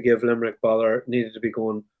 to give Limerick bother, needed to be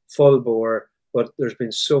going full bore. But there's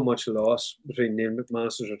been so much loss between Neil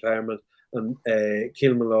McMaster's retirement and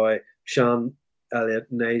Keelan Malloy, Sean Elliott,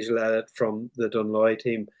 Nigel Elliott from the Dunloy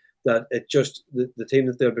team, that it just the team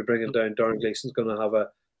that they'll be bringing down, Darren Gleeson's going to have a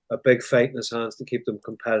big fight in his hands to keep them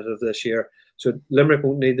competitive this year. So Limerick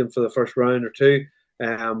won't need them for the first round or 2.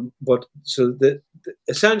 But so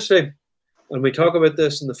essentially, when we talk about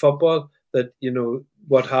this in the football, that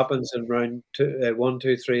what happens in round 1,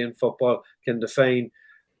 2, 3 in football can define.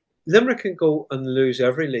 Limerick can go and lose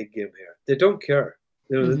every league game here. They don't care.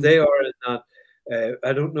 They are in that.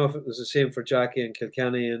 I don't know if it was the same for Jacqui and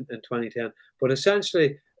Kilkenny in 2010, but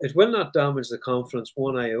essentially it will not damage the confidence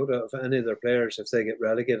one iota of any of their players if they get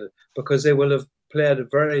relegated, because they will have played a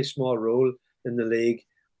very small role in the league,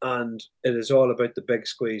 and it is all about the big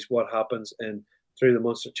squeeze, what happens through the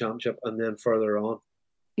Munster Championship and then further on.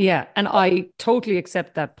 Yeah, and I totally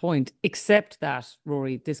accept that point, except that,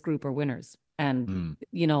 Rory, this group are winners. And,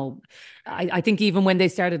 I think even when they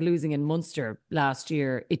started losing in Munster last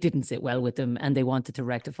year, it didn't sit well with them and they wanted to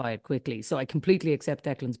rectify it quickly. So I completely accept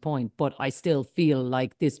Declan's point, but I still feel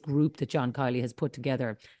like this group that John Kiley has put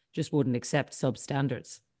together just wouldn't accept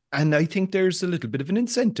substandards. And I think there's a little bit of an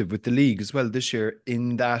incentive with the league as well this year,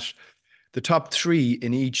 in that the top 3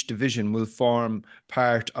 in each division will form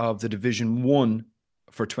part of the Division 1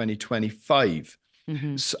 for 2025.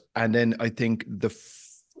 So, and then I think the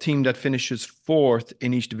team that finishes 4th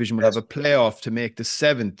in each division will have a playoff to make the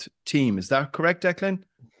 7th team. Is that correct, Declan?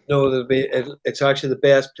 No, it's actually the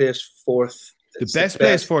best placed 4th. The best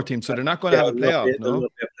placed 4th team. So they're not going to have a playoff, no? There'll be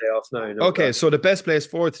a playoff now. Okay, so the best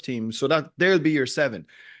placed 4th team. So that there'll be your 7.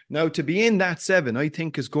 Now, to be in that 7, I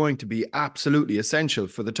think is going to be absolutely essential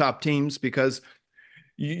for the top teams, because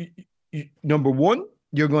you number 1,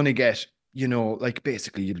 you're going to get,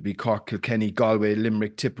 basically it'll be Cork, Kilkenny, Galway,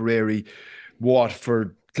 Limerick, Tipperary,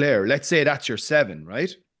 Waterford, Clare. Let's say that's your 7, right?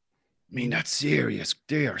 I mean, that's serious.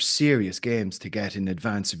 They are serious games to get in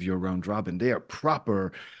advance of your round robin. They are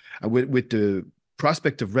proper, with the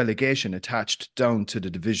prospect of relegation attached down to the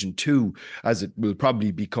Division 2, as it will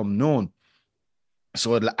probably become known.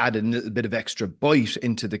 So it'll add a little bit of extra bite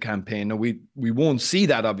into the campaign. Now, we won't see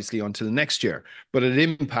that obviously until next year, but it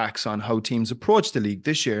impacts on how teams approach the league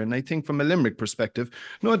this year. And I think from a Limerick perspective,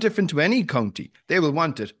 no different to any county. They will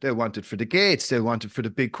want it. They'll want it for the gates. They'll want it for the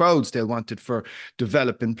big crowds. They'll want it for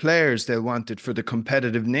developing players. They'll want it for the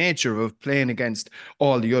competitive nature of playing against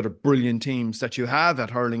all the other brilliant teams that you have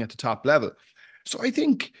at hurling at the top level. So I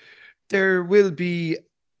think there will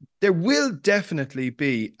definitely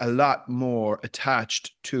be a lot more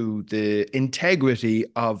attached to the integrity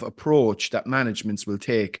of approach that managements will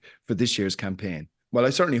take for this year's campaign. Well, I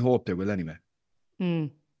certainly hope there will anyway.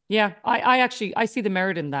 Yeah, I see the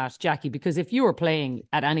merit in that, Jacqui, because if you are playing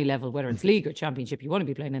at any level, whether it's league or championship, you want to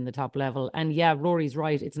be playing in the top level. And yeah, Rory's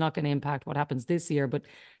right. It's not going to impact what happens this year, but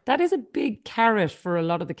that is a big carrot for a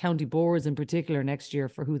lot of the county boards in particular next year,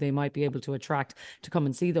 for who they might be able to attract to come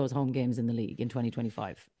and see those home games in the league in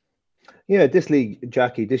 2025. Yeah, this league,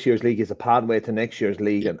 Jacqui, this year's league is a pathway to next year's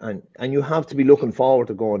league. And you have to be looking forward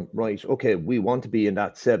to going, right, okay, we want to be in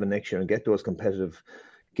that 7 next year and get those competitive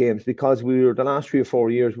games, because we were the last 3 or 4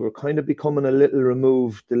 years, we were kind of becoming a little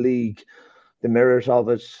removed, the league, the mirrors of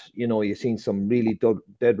it. You know, you've seen some really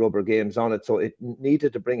dead rubber games on it, so it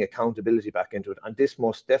needed to bring accountability back into it, and this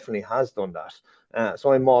most definitely has done that.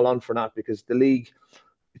 So I'm all on for that, because the league,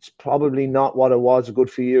 it's probably not what it was a good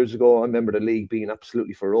few years ago. I remember the league being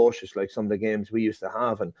absolutely ferocious, like some of the games we used to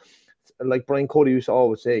have. And like Brian Cody used to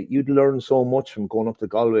always say, you'd learn so much from going up to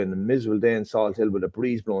Galway in a miserable day in Salt Hill with a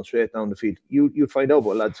breeze blowing straight down the field. You'd find out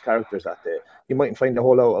about lads' characters that day. You mightn't find a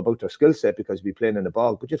whole lot about their skill set because you'd be playing in the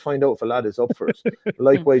bog, but you'd find out if a lad is up for it.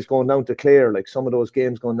 Likewise, going down to Clare, like some of those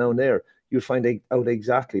games going down there, you'd find out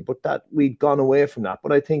exactly. But that we'd gone away from that.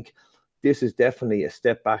 But I think this is definitely a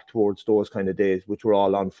step back towards those kind of days, which we're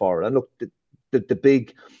all on for. And look, the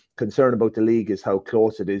big concern about the league is how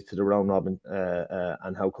close it is to the round robin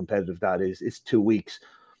and how competitive that is. It's 2 weeks.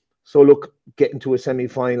 So look, getting to a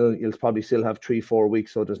semi-final, you'll probably still have 3-4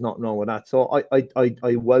 weeks, so there's nothing wrong with that. So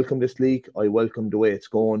I welcome this league. I welcome the way it's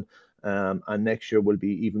going. And next year will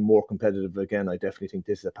be even more competitive again. I definitely think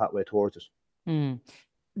this is a pathway towards it.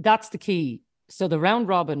 That's the key. So the round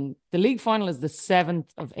robin, the league final is the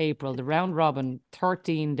 7th of April, the round robin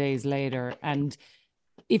 13 days later. And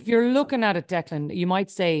if you're looking at it, Declan, you might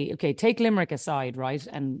say, okay, take Limerick aside, right?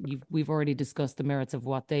 And we've already discussed the merits of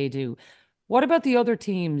what they do. What about the other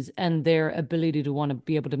teams and their ability to want to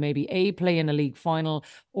be able to maybe A, play in a league final,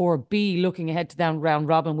 or B, looking ahead to that round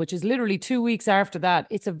robin, which is literally 2 weeks after that?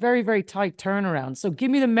 It's a very, very tight turnaround. So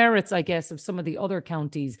give me the merits, I guess, of some of the other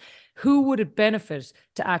counties. Who would it benefit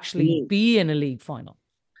to actually be in a league final?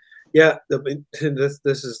 Yeah, this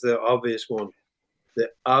is the obvious one. The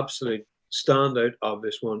absolute standout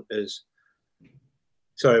obvious one is,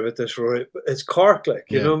 sorry about this, Rory, but it's Cork, like,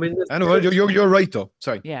 you know what I mean? I know, you're right, though.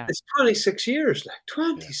 Sorry. Yeah. It's 26 years, like,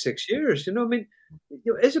 26 years, you know what I mean?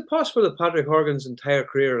 Is it possible that Patrick Horgan's entire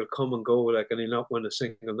career will come and go, like, and he'll not win a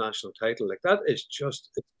single national title? Like, that is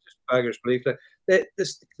just beggars belief. Like,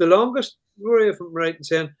 the longest, Rory, if I'm right in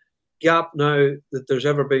saying, gap now that there's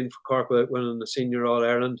ever been for Cork without winning the Senior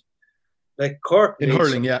All-Ireland. Like, Cork in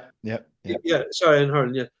Hurling, in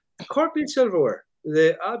Hurling, yeah. Cork needs silverware.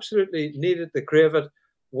 They absolutely need it. They crave it.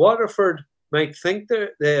 Waterford might think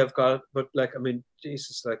they have got it, but, like, I mean,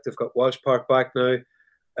 Jesus, like, they've got Walsh Park back now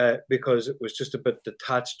because it was just a bit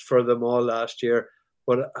detached for them all last year.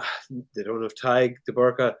 But they don't have Tig,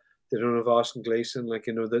 DeBurka, they don't have Austin Gleeson. Like,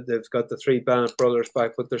 you know, they've got the 3 Bennett brothers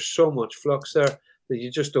back, but there's so much flux there that you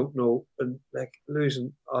just don't know. And, like,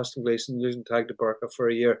 losing Austin Gleeson, losing Tig DeBurka for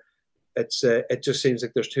a year, it just seems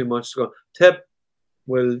like there's too much to go. Tip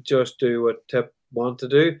will just do what Tip want to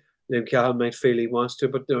do. Liam Cahill might feel he wants to,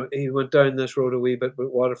 but, you know, he went down this road a wee bit with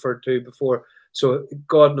Waterford too before. So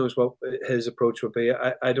God knows what his approach would be.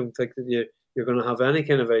 I don't think that you're going to have any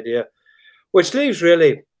kind of idea. Which leaves,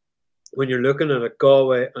 really, when you're looking at it,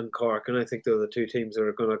 Galway and Cork, and I think they're the two teams that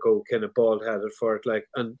are going to go kind of bald-headed for it. Like,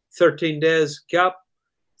 and 13 days gap,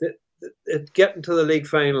 getting to the league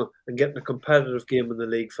final and getting a competitive game in the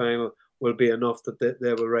league final will be enough that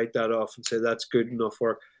they will write that off and say that's good enough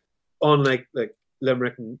work. Unlike, like,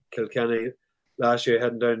 Limerick and Kilkenny last year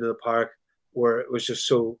heading down to the park, where it was just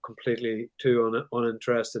so completely two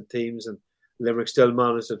uninterested teams, and Limerick still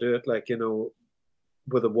managed to do it, like, you know,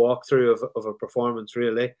 with a walkthrough of a performance,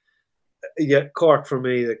 really. Yeah, Cork for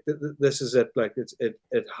me, like, this is it. Like,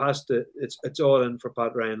 it has to. It's all in for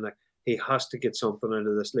Pat Ryan. Like, he has to get something out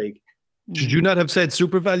of this league. Should you not have said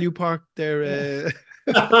Super Value Park there?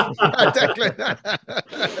 The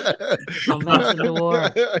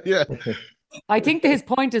war. Yeah. I think that his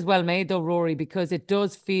point is well made, though, Rory, because it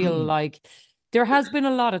does feel like there has been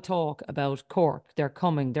a lot of talk about Cork. They're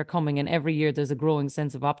coming, and every year there's a growing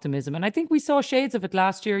sense of optimism. And I think we saw shades of it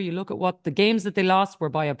last year. You look at what the games that they lost were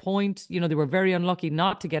by a point. You know, they were very unlucky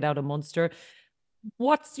not to get out of Munster.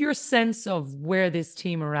 What's your sense of where this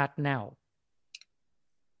team are at now?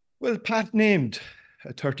 Well, Pat named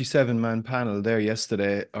a 37-man panel there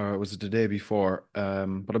yesterday, or was it the day before?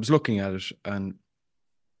 But I was looking at it, and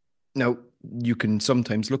now you can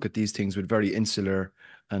sometimes look at these things with very insular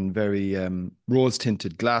and very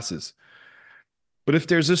rose-tinted glasses. But if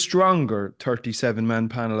there's a stronger 37-man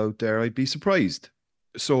panel out there, I'd be surprised.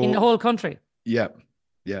 So in the whole country? Yeah,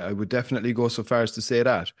 I would definitely go so far as to say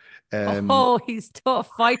that. He's tough,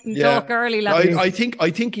 fighting talk early. I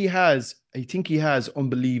think he has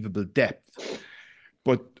unbelievable depth.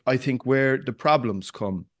 But I think where the problems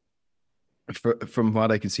come, from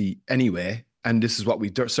what I can see anyway, and this is what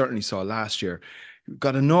we certainly saw last year, we've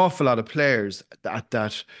got an awful lot of players at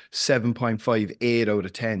that 7.5, 8 out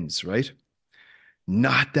of 10s, right?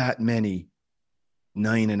 Not that many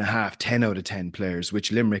 9.5, 10 out of 10 players,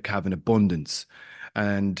 which Limerick have in abundance.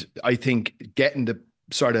 And I think getting the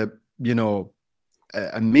sort of, you know,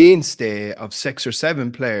 a mainstay of 6 or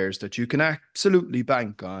 7 players that you can absolutely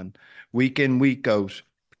bank on week in, week out,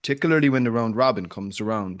 particularly when the round robin comes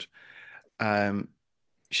around.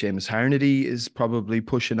 Seamus Harnedy is probably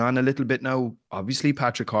pushing on a little bit now. Obviously,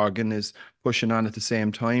 Patrick Horgan is pushing on at the same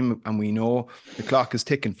time, and we know the clock is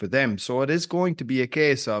ticking for them. So it is going to be a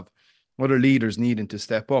case of other leaders needing to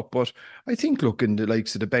step up. But I think, look, in the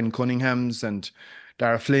likes of the Ben Cunninghams and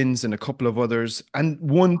Dara Flynn's and a couple of others, and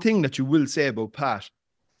one thing that you will say about Pat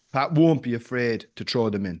won't be afraid to throw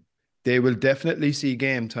them in. They will definitely see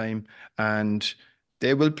game time, and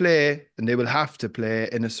they will play, and they will have to play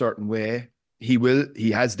in a certain way.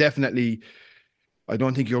 He has definitely, I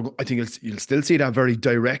think you'll still see that very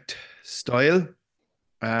direct style.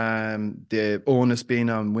 The onus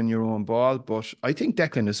being on win your own ball, but I think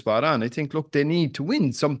Declan is spot on. I think, look, they need to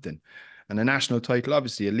win something. And a national title,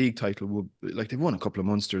 obviously a league title, would, like, they've won a couple of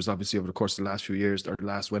Munsters, obviously, over the course of the last few years, or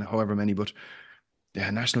last however many, but yeah,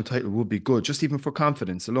 a national title would be good, just even for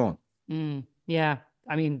confidence alone. Yeah.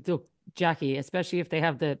 I mean, look, Jacqui, especially if they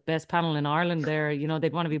have the best panel in Ireland there, you know,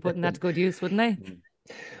 they'd want to be putting that to good use, wouldn't they?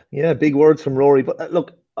 Yeah, big words from Rory. But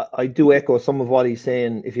look, I do echo some of what he's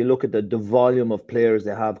saying. If you look at the volume of players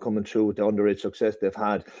they have coming through with the underage success they've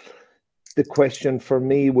had, the question for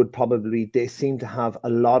me would probably be, they seem to have a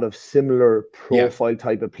lot of similar profile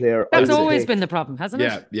type of player. That's always been the problem, hasn't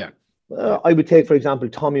it? Yeah. I would take, for example,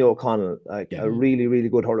 Tommy O'Connell, a really, really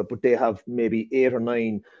good hurler, but they have maybe 8 or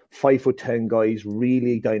 9 5'10" guys,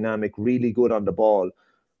 really dynamic, really good on the ball.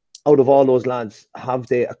 Out of all those lads, have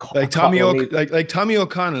they like Tommy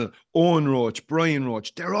O'Connell, Owen Roach, Brian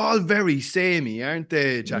Roach? They're all very samey, aren't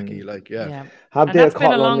they, Jacqui? Have and they a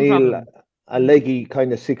Cotton O'Neill, a leggy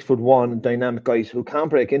kind of 6'1" dynamic guys who can't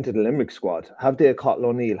break into the Limerick squad? Have they a Cotton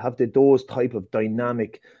O'Neill? Have they those type of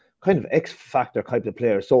dynamic, kind of X factor type of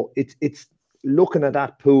players? So it's looking at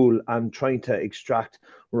that pool and trying to extract,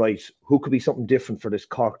 right, who could be something different for this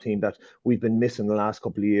Cork team that we've been missing the last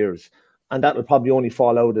couple of years. And that will probably only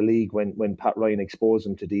fall out of the league when Pat Ryan exposed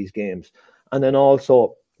them to these games. And then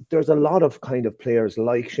also, there's a lot of kind of players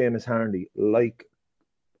like Seamus Harnedy, like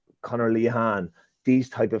Conor Lehan, these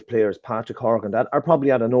type of players, Patrick Horgan, that are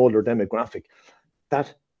probably at an older demographic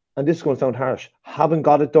that, and this is going to sound harsh, haven't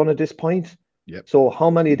got it done at this point. Yep. So how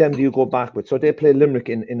many of them do you go back with? So they play Limerick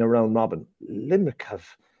in a round robin. Limerick have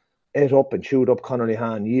ate up and chewed up Conor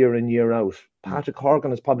Lehan year in, year out. Patrick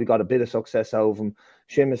Horgan has probably got a bit of success out of him.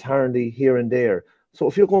 Seamus Harnedy here and there. So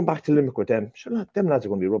if you're going back to Limerick with them, sure, them lads are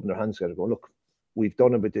going to be rubbing their hands together going, look, we've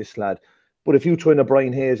done it with this lad. But if you throw in a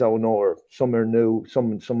Brian Hayes out or somewhere new,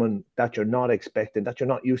 someone that you're not expecting, that you're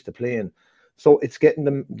not used to playing. So it's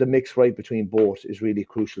getting the mix right between both is really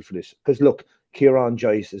crucial for this. Because look, Kieran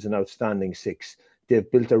Joyce is an outstanding 6.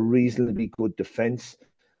 They've built a reasonably good defence.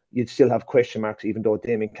 You'd still have question marks, even though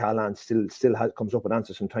Damien Callan still comes up with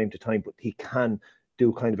answers from time to time, but he can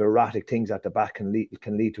do kind of erratic things at the back and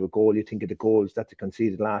can lead to a goal. You think of the goals that they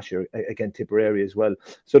conceded last year, again, Tipperary as well.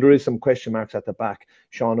 So there is some question marks at the back.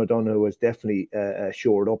 Sean O'Donoghue has definitely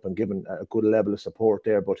shored up and given a good level of support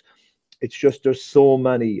there, but it's just there's so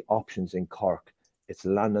many options in Cork. It's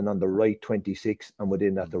landing on the right 26 and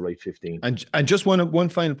within that the right 15. And just one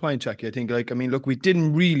final point, Jacqui. I think, look, we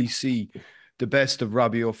didn't really see the best of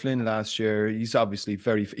Robbie O'Flynn last year. He's obviously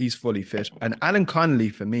he's fully fit. And Alan Connolly,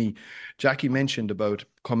 for me, Jacqui mentioned about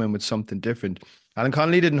coming with something different. Alan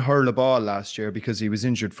Connolly didn't hurl a ball last year because he was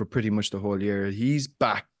injured for pretty much the whole year. He's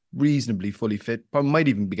back reasonably fully fit. Might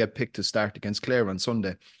even get picked to start against Clare on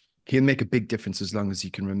Sunday. He'll make a big difference as long as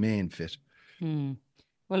he can remain fit.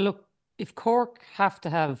 Well, look, if Cork have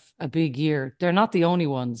to have a big year, they're not the only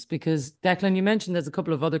ones, because Declan, you mentioned there's a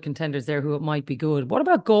couple of other contenders there who it might be good. What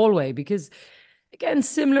about Galway? Because again,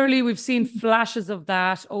 similarly, we've seen flashes of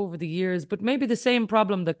that over the years, but maybe the same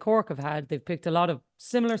problem that Cork have had. They've picked a lot of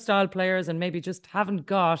similar style players and maybe just haven't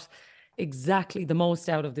got exactly the most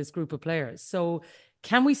out of this group of players. So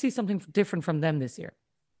can we see something different from them this year?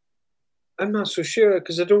 I'm not so sure,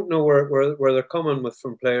 because I don't know where they're coming with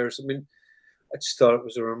from players. I mean, I just thought it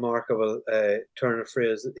was a remarkable turn of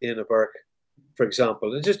phrase that Ian Burke, for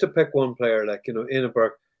example, and just to pick one player, like, you know, Ian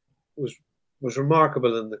Burke was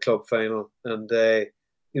remarkable in the club final, and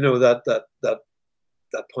you know, that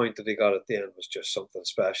point that he got at the end was just something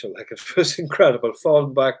special. Like, it was incredible,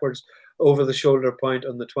 falling backwards over the shoulder point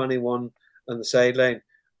on the 21 on the sideline,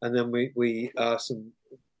 and then we asked him,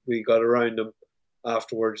 we got around him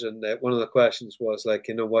afterwards, and one of the questions was, like,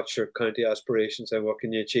 you know, what's your county aspirations and what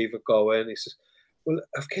can you achieve at Galway? And he says, well,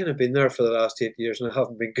 I've kind of been there for the last 8 years and I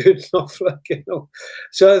haven't been good enough, like, you know.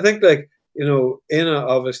 So I think, like, you know, Ina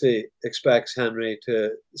obviously expects Henry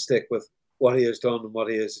to stick with what he has done and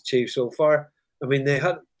what he has achieved so far, I mean, they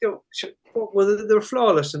had, well, they were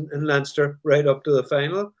flawless in Leinster right up to the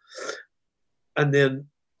final, and then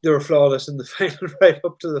they were flawless in the final right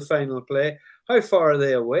up to the final play. How far are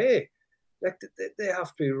they away? Like they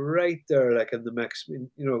have to be right there, like in the mix. I mean,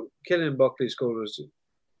 Cillian Buckley's goal was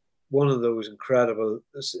one of those incredible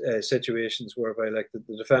situations whereby, like,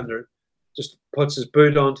 the defender just puts his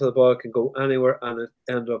boot onto the ball, can go anywhere, and it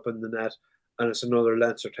end up in the net, and it's another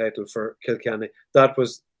Leinster title for Kilkenny. That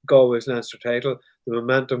was Galway's Leinster title. The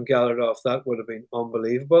momentum gathered off that would have been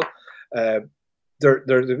unbelievable. They're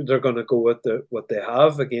going to go with what they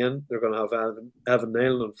have again. They're going to have Evan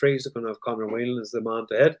Nealon on frees. They're going to have Conor Whelan as the man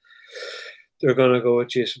to hit. They're going to go with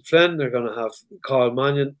Jason Flynn. They're going to have Carl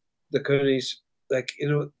Mannion, the Coonies. Like,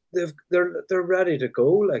 they're ready to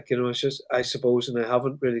go. Like, it's just, I suppose, and I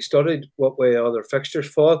haven't really studied what way other fixtures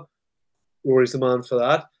fall. Rory's the man for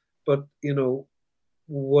that. But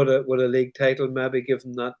would a league title maybe give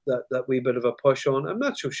them that wee bit of a push on? I'm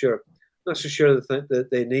not so sure. Not so sure that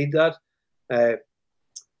they need that.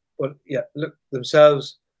 But yeah, look,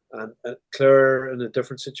 themselves and Clare in a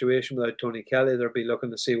different situation without Tony Kelly. They'll be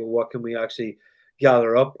looking to see, well, what can we actually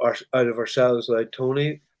gather up out of ourselves without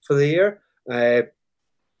Tony for the year.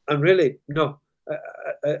 And really, no,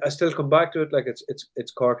 I still come back to it. Like,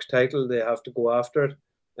 it's Cork's title; they have to go after it,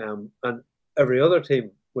 and every other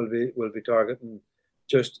team will be targeting.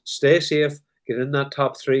 Just stay safe, get in that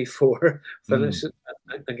top 3-4, finish it,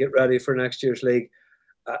 and get ready for next year's league,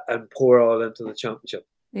 and pour all into the championship.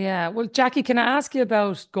 Yeah, well, Jacqui, can I ask you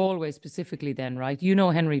about Galway specifically then, right? You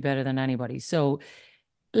know Henry better than anybody. So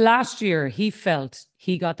last year, he felt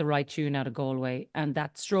he got the right tune out of Galway, and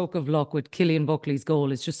that stroke of luck with Cillian Buckley's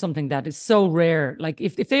goal is just something that is so rare. Like,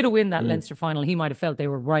 if they'd have won that Leinster final, he might have felt they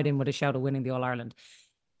were right in with a shout of winning the All-Ireland.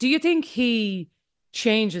 Do you think he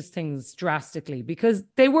changes things drastically? Because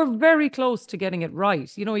they were very close to getting it right.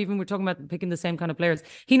 Even we're talking about picking the same kind of players.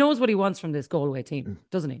 He knows what he wants from this Galway team,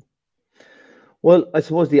 doesn't he? Well, I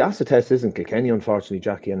suppose the acid test isn't Kilkenny, unfortunately,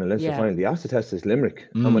 Jacqui, and the Leinster final. The acid test is Limerick.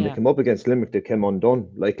 And when they came up against Limerick, they came undone,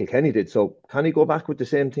 like Kilkenny did. So can he go back with the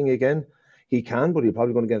same thing again? He can, but he'll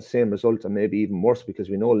probably go against the same result, and maybe even worse, because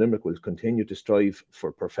we know Limerick will continue to strive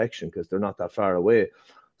for perfection because they're not that far away.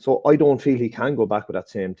 So I don't feel he can go back with that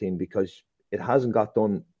same team, because it hasn't got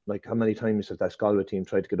done. Like, how many times has that Galway team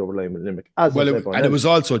tried to get over line with Limerick? It was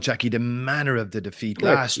also, Jacqui, the manner of the defeat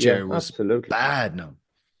last year was absolutely bad now.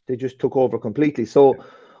 They just took over completely. So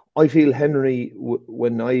I feel Henry,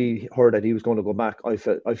 when I heard that he was going to go back, I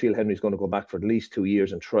feel Henry's going to go back for at least 2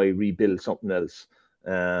 years and try rebuild something else,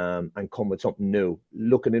 and come with something new.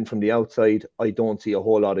 Looking in from the outside, I don't see a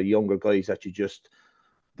whole lot of younger guys that you just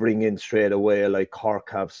bring in straight away like Cork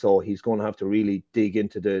have. So he's going to have to really dig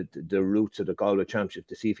into the roots of the Galway Championship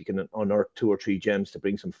to see if he can unearth 2 or 3 gems to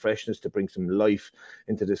bring some freshness, to bring some life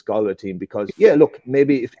into this Galway team. Because, yeah, look,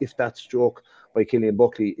 maybe if that stroke by Cillian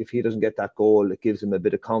Buckley, if he doesn't get that goal, it gives him a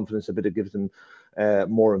bit of confidence, gives him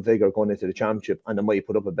more vigour going into the championship, and they might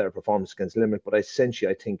put up a better performance against Limerick. But essentially,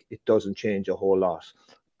 I think it doesn't change a whole lot.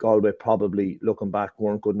 Galway probably, looking back,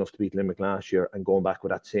 weren't good enough to beat Limerick last year, and going back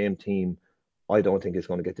with that same team, I don't think it's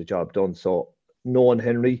going to get the job done. So knowing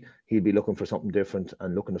Henry, he'll be looking for something different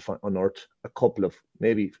and looking to unearth a couple of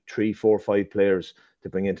maybe 3, 4, 5 players to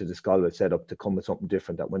bring into this Galway setup to come with something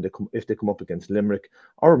different, that when if they come up against Limerick,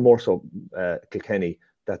 or more so Kilkenny,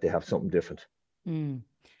 that they have something different.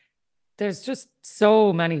 There's just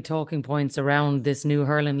so many talking points around this new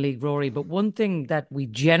Hurling League, Rory. But one thing that we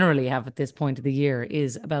generally have at this point of the year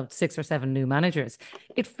is about 6 or 7 new managers.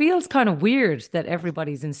 It feels kind of weird that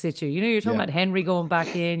everybody's in situ. You're talking about Henry going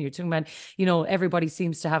back in. You're talking about, everybody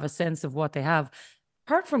seems to have a sense of what they have.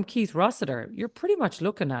 Apart from Keith Rossiter, you're pretty much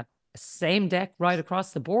looking at the same deck right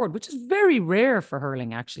across the board, which is very rare for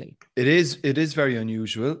hurling, actually. It is very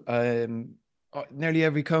unusual. Nearly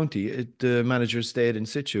every county, the managers stayed in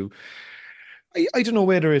situ. I don't know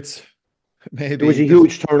whether it's maybe there was a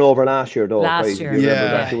huge turnover last year, though. Last year,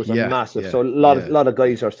 there was a massive. So a lot of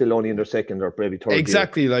guys are still only in their second or maybe third.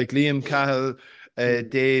 Exactly, year. Like Liam Cahill,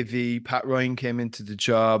 Davey, Pat Ryan came into the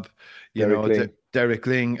job. Derek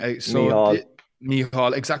Ling,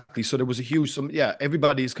 Mihal, exactly. So there was a huge.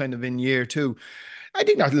 Everybody's kind of in year 2. I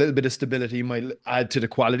think that a little bit of stability might add to the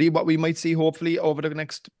quality, what we might see hopefully over the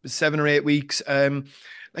next 7 or 8 weeks.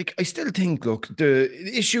 I still think, look, the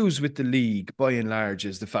issues with the league by and large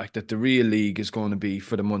is the fact that the real league is going to be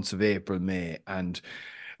for the months of April, May, and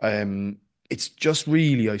it's just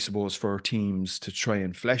really, I suppose, for teams to try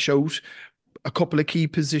and flesh out a couple of key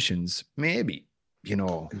positions, maybe,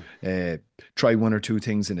 try 1 or 2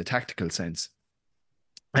 things in a tactical sense.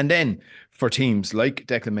 And then for teams like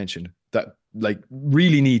Declan mentioned, that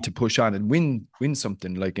really need to push on and win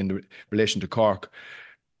something, like in relation to Cork.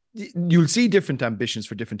 You'll see different ambitions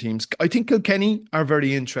for different teams. I think Kilkenny are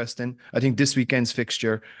very interesting. I think this weekend's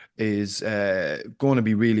fixture is going to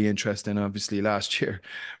be really interesting. Obviously, last year,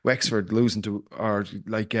 Wexford losing to, or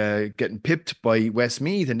getting pipped by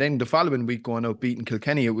Westmeath, and then the following week going out beating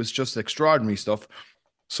Kilkenny. It was just extraordinary stuff.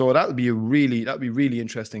 So that'll be really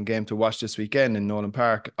interesting game to watch this weekend in Nolan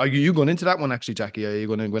Park. Are you going into that one actually, Jacqui? Are you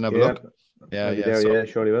going to go and have a look? Yeah,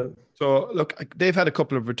 surely will. So, look, they've had a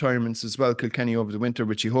couple of retirements as well, Kilkenny over the winter.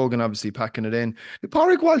 Richie Hogan obviously packing it in.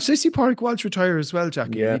 Pádraig Walsh, I see Pádraig Walsh retire as well,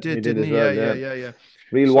 Jacqui. Yeah, he did, didn't he? Well, yeah.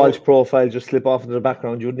 Real Walsh profile just slip off into the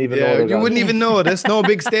background. You wouldn't even know. You wouldn't even know. There's no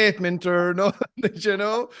big statement or no, you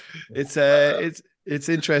know. It's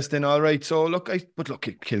interesting, all right. So, look,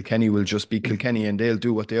 Kilkenny will just be Kilkenny and they'll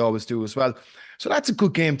do what they always do as well. So that's a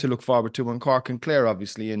good game to look forward to. And Cork and Clare,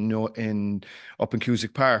 obviously, up in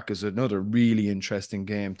Cusack Park is another really interesting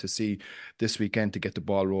game to see this weekend to get the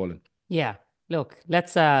ball rolling. Yeah. Look,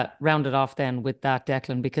 let's round it off then with that,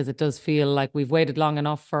 Declan, because it does feel like we've waited long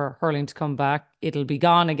enough for Hurling to come back. It'll be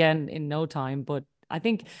gone again in no time. But I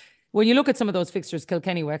think when you look at some of those fixtures,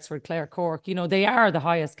 Kilkenny, Wexford, Clare, Cork, they are the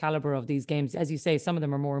highest caliber of these games. As you say, some of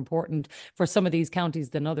them are more important for some of these counties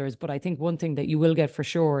than others. But I think one thing that you will get for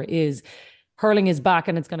sure is Hurling is back,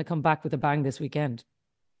 and it's going to come back with a bang this weekend.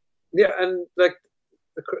 Yeah, and like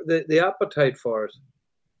the appetite for it,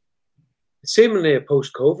 it's seemingly a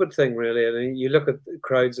post-COVID thing, really. And you look at the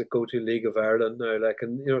crowds that go to League of Ireland now,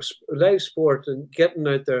 live sport and getting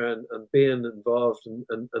out there and being involved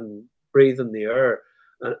and breathing the air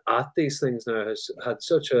and at these things now has had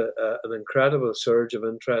such an incredible surge of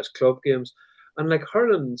interest. Club games and like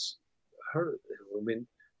hurling,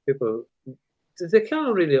 people, they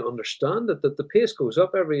can't really understand it, that the pace goes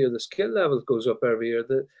up every year, the skill level goes up every year,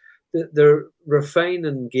 they're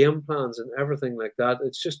refining game plans and everything like that.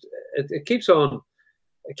 It's just it keeps on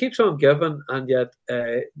giving, and yet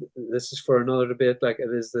this is for another debate. Like, it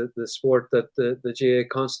is the sport that the GAA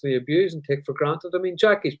constantly abuse and take for granted. I mean,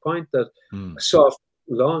 Jacquy's point that a soft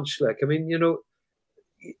launch,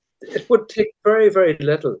 it would take very, very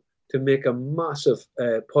little to make a massive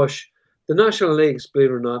push. The National Leagues,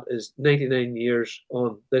 believe it or not, is 99 years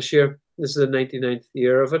on this year. This is the 99th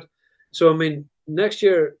year of it. So, I mean, next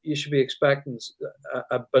year you should be expecting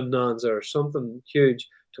a bonanza or something huge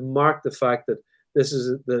to mark the fact that this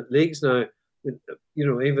is the leagues now.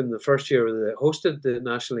 Even the first year they hosted the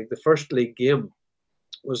National League, the first league game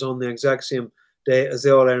was on the exact same day as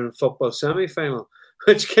the All-Ireland football semi-final,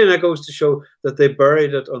 which kind of goes to show that they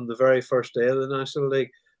buried it on the very first day of the National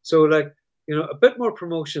League. So, a bit more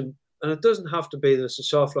promotion. And it doesn't have to be this a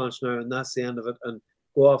soft launch now and that's the end of it and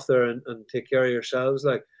go off there and take care of yourselves.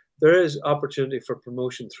 Like, there is opportunity for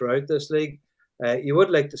promotion throughout this league. You would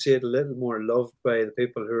like to see it a little more loved by the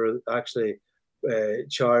people who are actually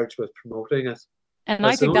charged with promoting it. And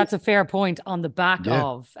I think that's a fair point on the back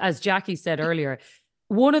of, as Jacqui said earlier,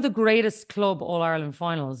 one of the greatest club All-Ireland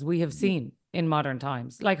finals we have seen in modern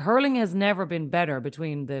times. Like, hurling has never been better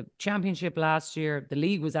between the championship last year. The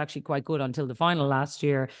league was actually quite good until the final last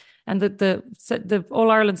year. And the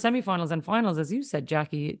All-Ireland semi-finals and finals, as you said,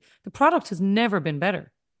 Jacqui, the product has never been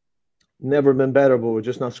better. Never been better, but we're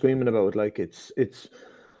just not screaming about it. Like, it's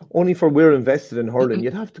only for we're invested in hurling.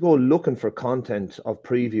 You'd have to go looking for content of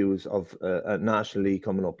previews of a National League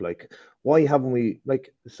coming up. Like, why haven't we,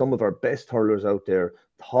 like, some of our best hurlers out there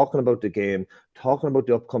talking about the game, talking about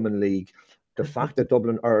the upcoming league? The fact that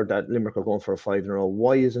Dublin or that Limerick are going for a 5 in a row,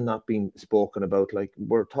 why isn't that being spoken about? Like,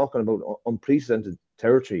 we're talking about unprecedented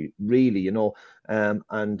territory, really, and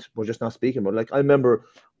we're just not speaking about it. Like, I remember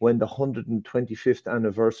when the 125th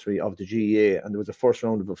anniversary of the GAA and there was a first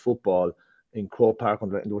round of a football in Croke Park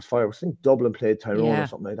and there was fireworks. I think Dublin played Tyrrell or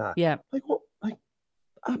something like that. Yeah. Like, what? Like,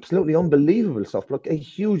 absolutely unbelievable stuff. Like, a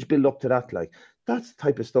huge build up to that. Like, that's the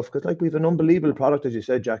type of stuff, because like, we have an unbelievable product, as you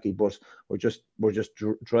said, Jacqui, but we're just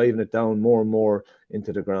driving it down more and more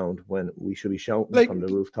into the ground when we should be shouting from the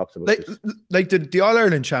rooftops about this. Like the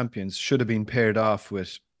All-Ireland champions should have been paired off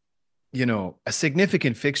with, a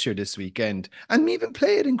significant fixture this weekend and even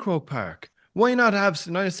play it in Croke Park. Why not have,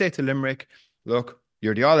 now say to Limerick, look,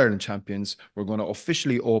 you're the All-Ireland champions. We're going to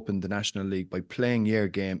officially open the National League by playing your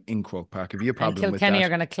game in Croke Park. Have you a problem with that? Kilkenny are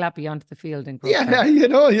going to clap you onto the field in Croke Park. I'm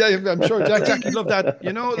sure Jacqui loved that.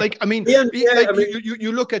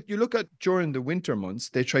 You look at during the winter months,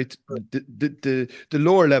 they tried the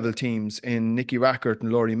lower level teams in Nicky Rackert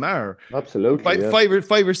and Laurie Maher. Absolutely,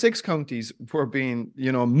 five or six counties were being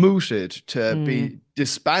mooted to be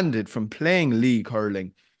disbanded from playing league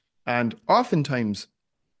hurling, and oftentimes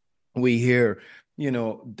we hear.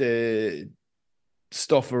 The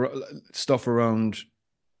stuff around,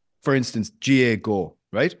 for instance, GAA Go,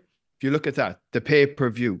 right? If you look at that, the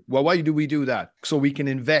pay-per-view. Well, why do we do that? So we can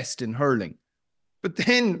invest in hurling. But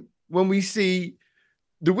then when we see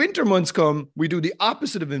the winter months come, we do the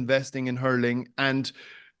opposite of investing in hurling, and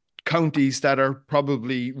counties that are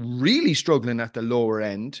probably really struggling at the lower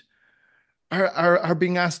end are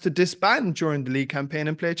being asked to disband during the league campaign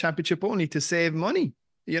and play championship only to save money.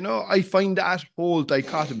 You know, I find that whole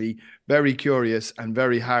dichotomy very curious and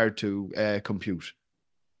very hard to compute.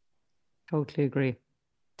 Totally agree.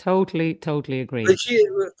 Totally agree.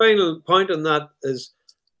 The final point on that is,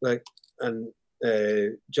 like, and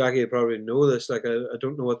Jacqui, you probably know this, like, I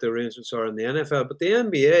don't know what the arrangements are in the NFL, but the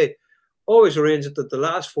NBA always arrange it that the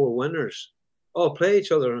last 4 winners all play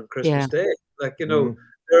each other on Christmas Day. Like, you know,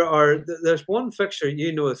 there's one fixture,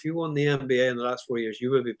 you know, if you won the NBA in the last 4 years, you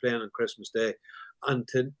will be playing on Christmas Day. And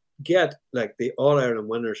to get, like, the All-Ireland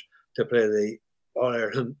winners to play the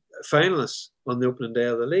All-Ireland finalists on the opening day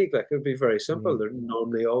of the league, like, it would be very simple. They're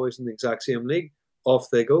normally always in the exact same league. Off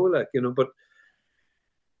they go, like, you know, but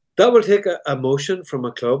that will take a motion from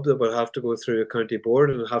a club that will have to go through a county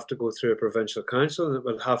board, and it'll have to go through a provincial council, and it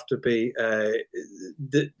will have to be,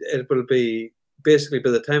 it will be basically,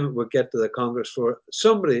 by the time it will get to the Congress, for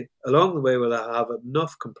somebody along the way will have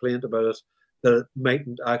enough complaint about it that it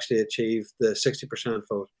mightn't actually achieve the 60%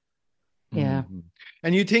 vote. Yeah.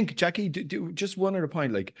 And you think, Jacqui, do just one other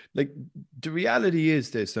point, like the reality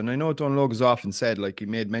is this, and I know Donlogue has often said, like, he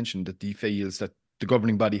made mention that he feels that the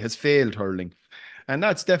governing body has failed hurling. And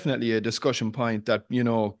that's definitely a discussion point that, you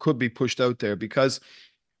know, could be pushed out there, because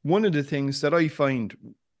one of the things that I find,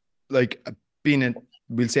 like, being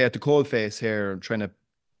we'll say at the coalface here and trying to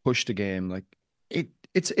push the game, like,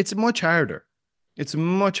 it's much harder. It's a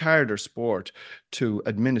much harder sport to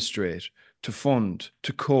administrate, to fund,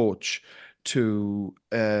 to coach, to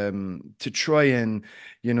try and,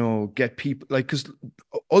 you know, get people, like, because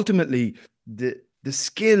ultimately the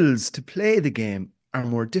skills to play the game are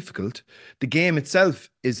more difficult. The game itself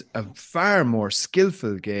is a far more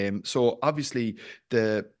skillful game. So obviously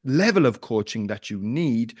the level of coaching that you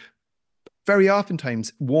need very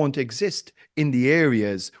oftentimes won't exist in the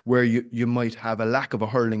areas where you might have a lack of a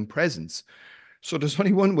hurling presence. So there's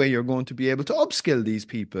only one way you're going to be able to upskill these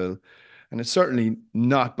people. And it's certainly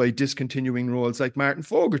not by discontinuing roles like Martin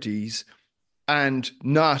Fogarty's and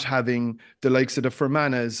not having the likes of the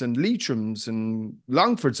Fermanahs and Leitrim's and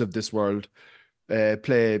Longfords of this world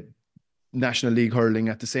play National League hurling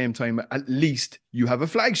at the same time. At least you have a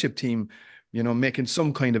flagship team, you know, making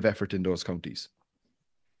some kind of effort in those counties.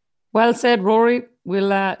 Well said, Rory.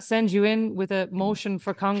 We'll send you in with a motion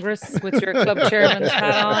for Congress with your club chairman's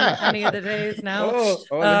hat on any of the days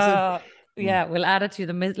now. Yeah, we'll add it to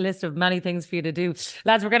the list of many things for you to do.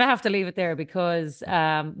 Lads, we're going to have to leave it there because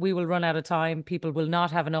we will run out of time. People will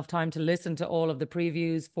not have enough time to listen to all of the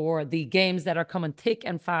previews for the games that are coming thick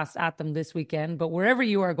and fast at them this weekend. But wherever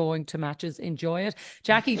you are going to matches, enjoy it.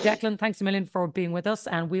 Jacqui, Declan, thanks a million for being with us.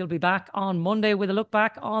 And we'll be back on Monday with a look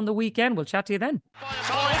back on the weekend. We'll chat to you then. There's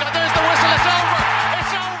the whistle, it's over.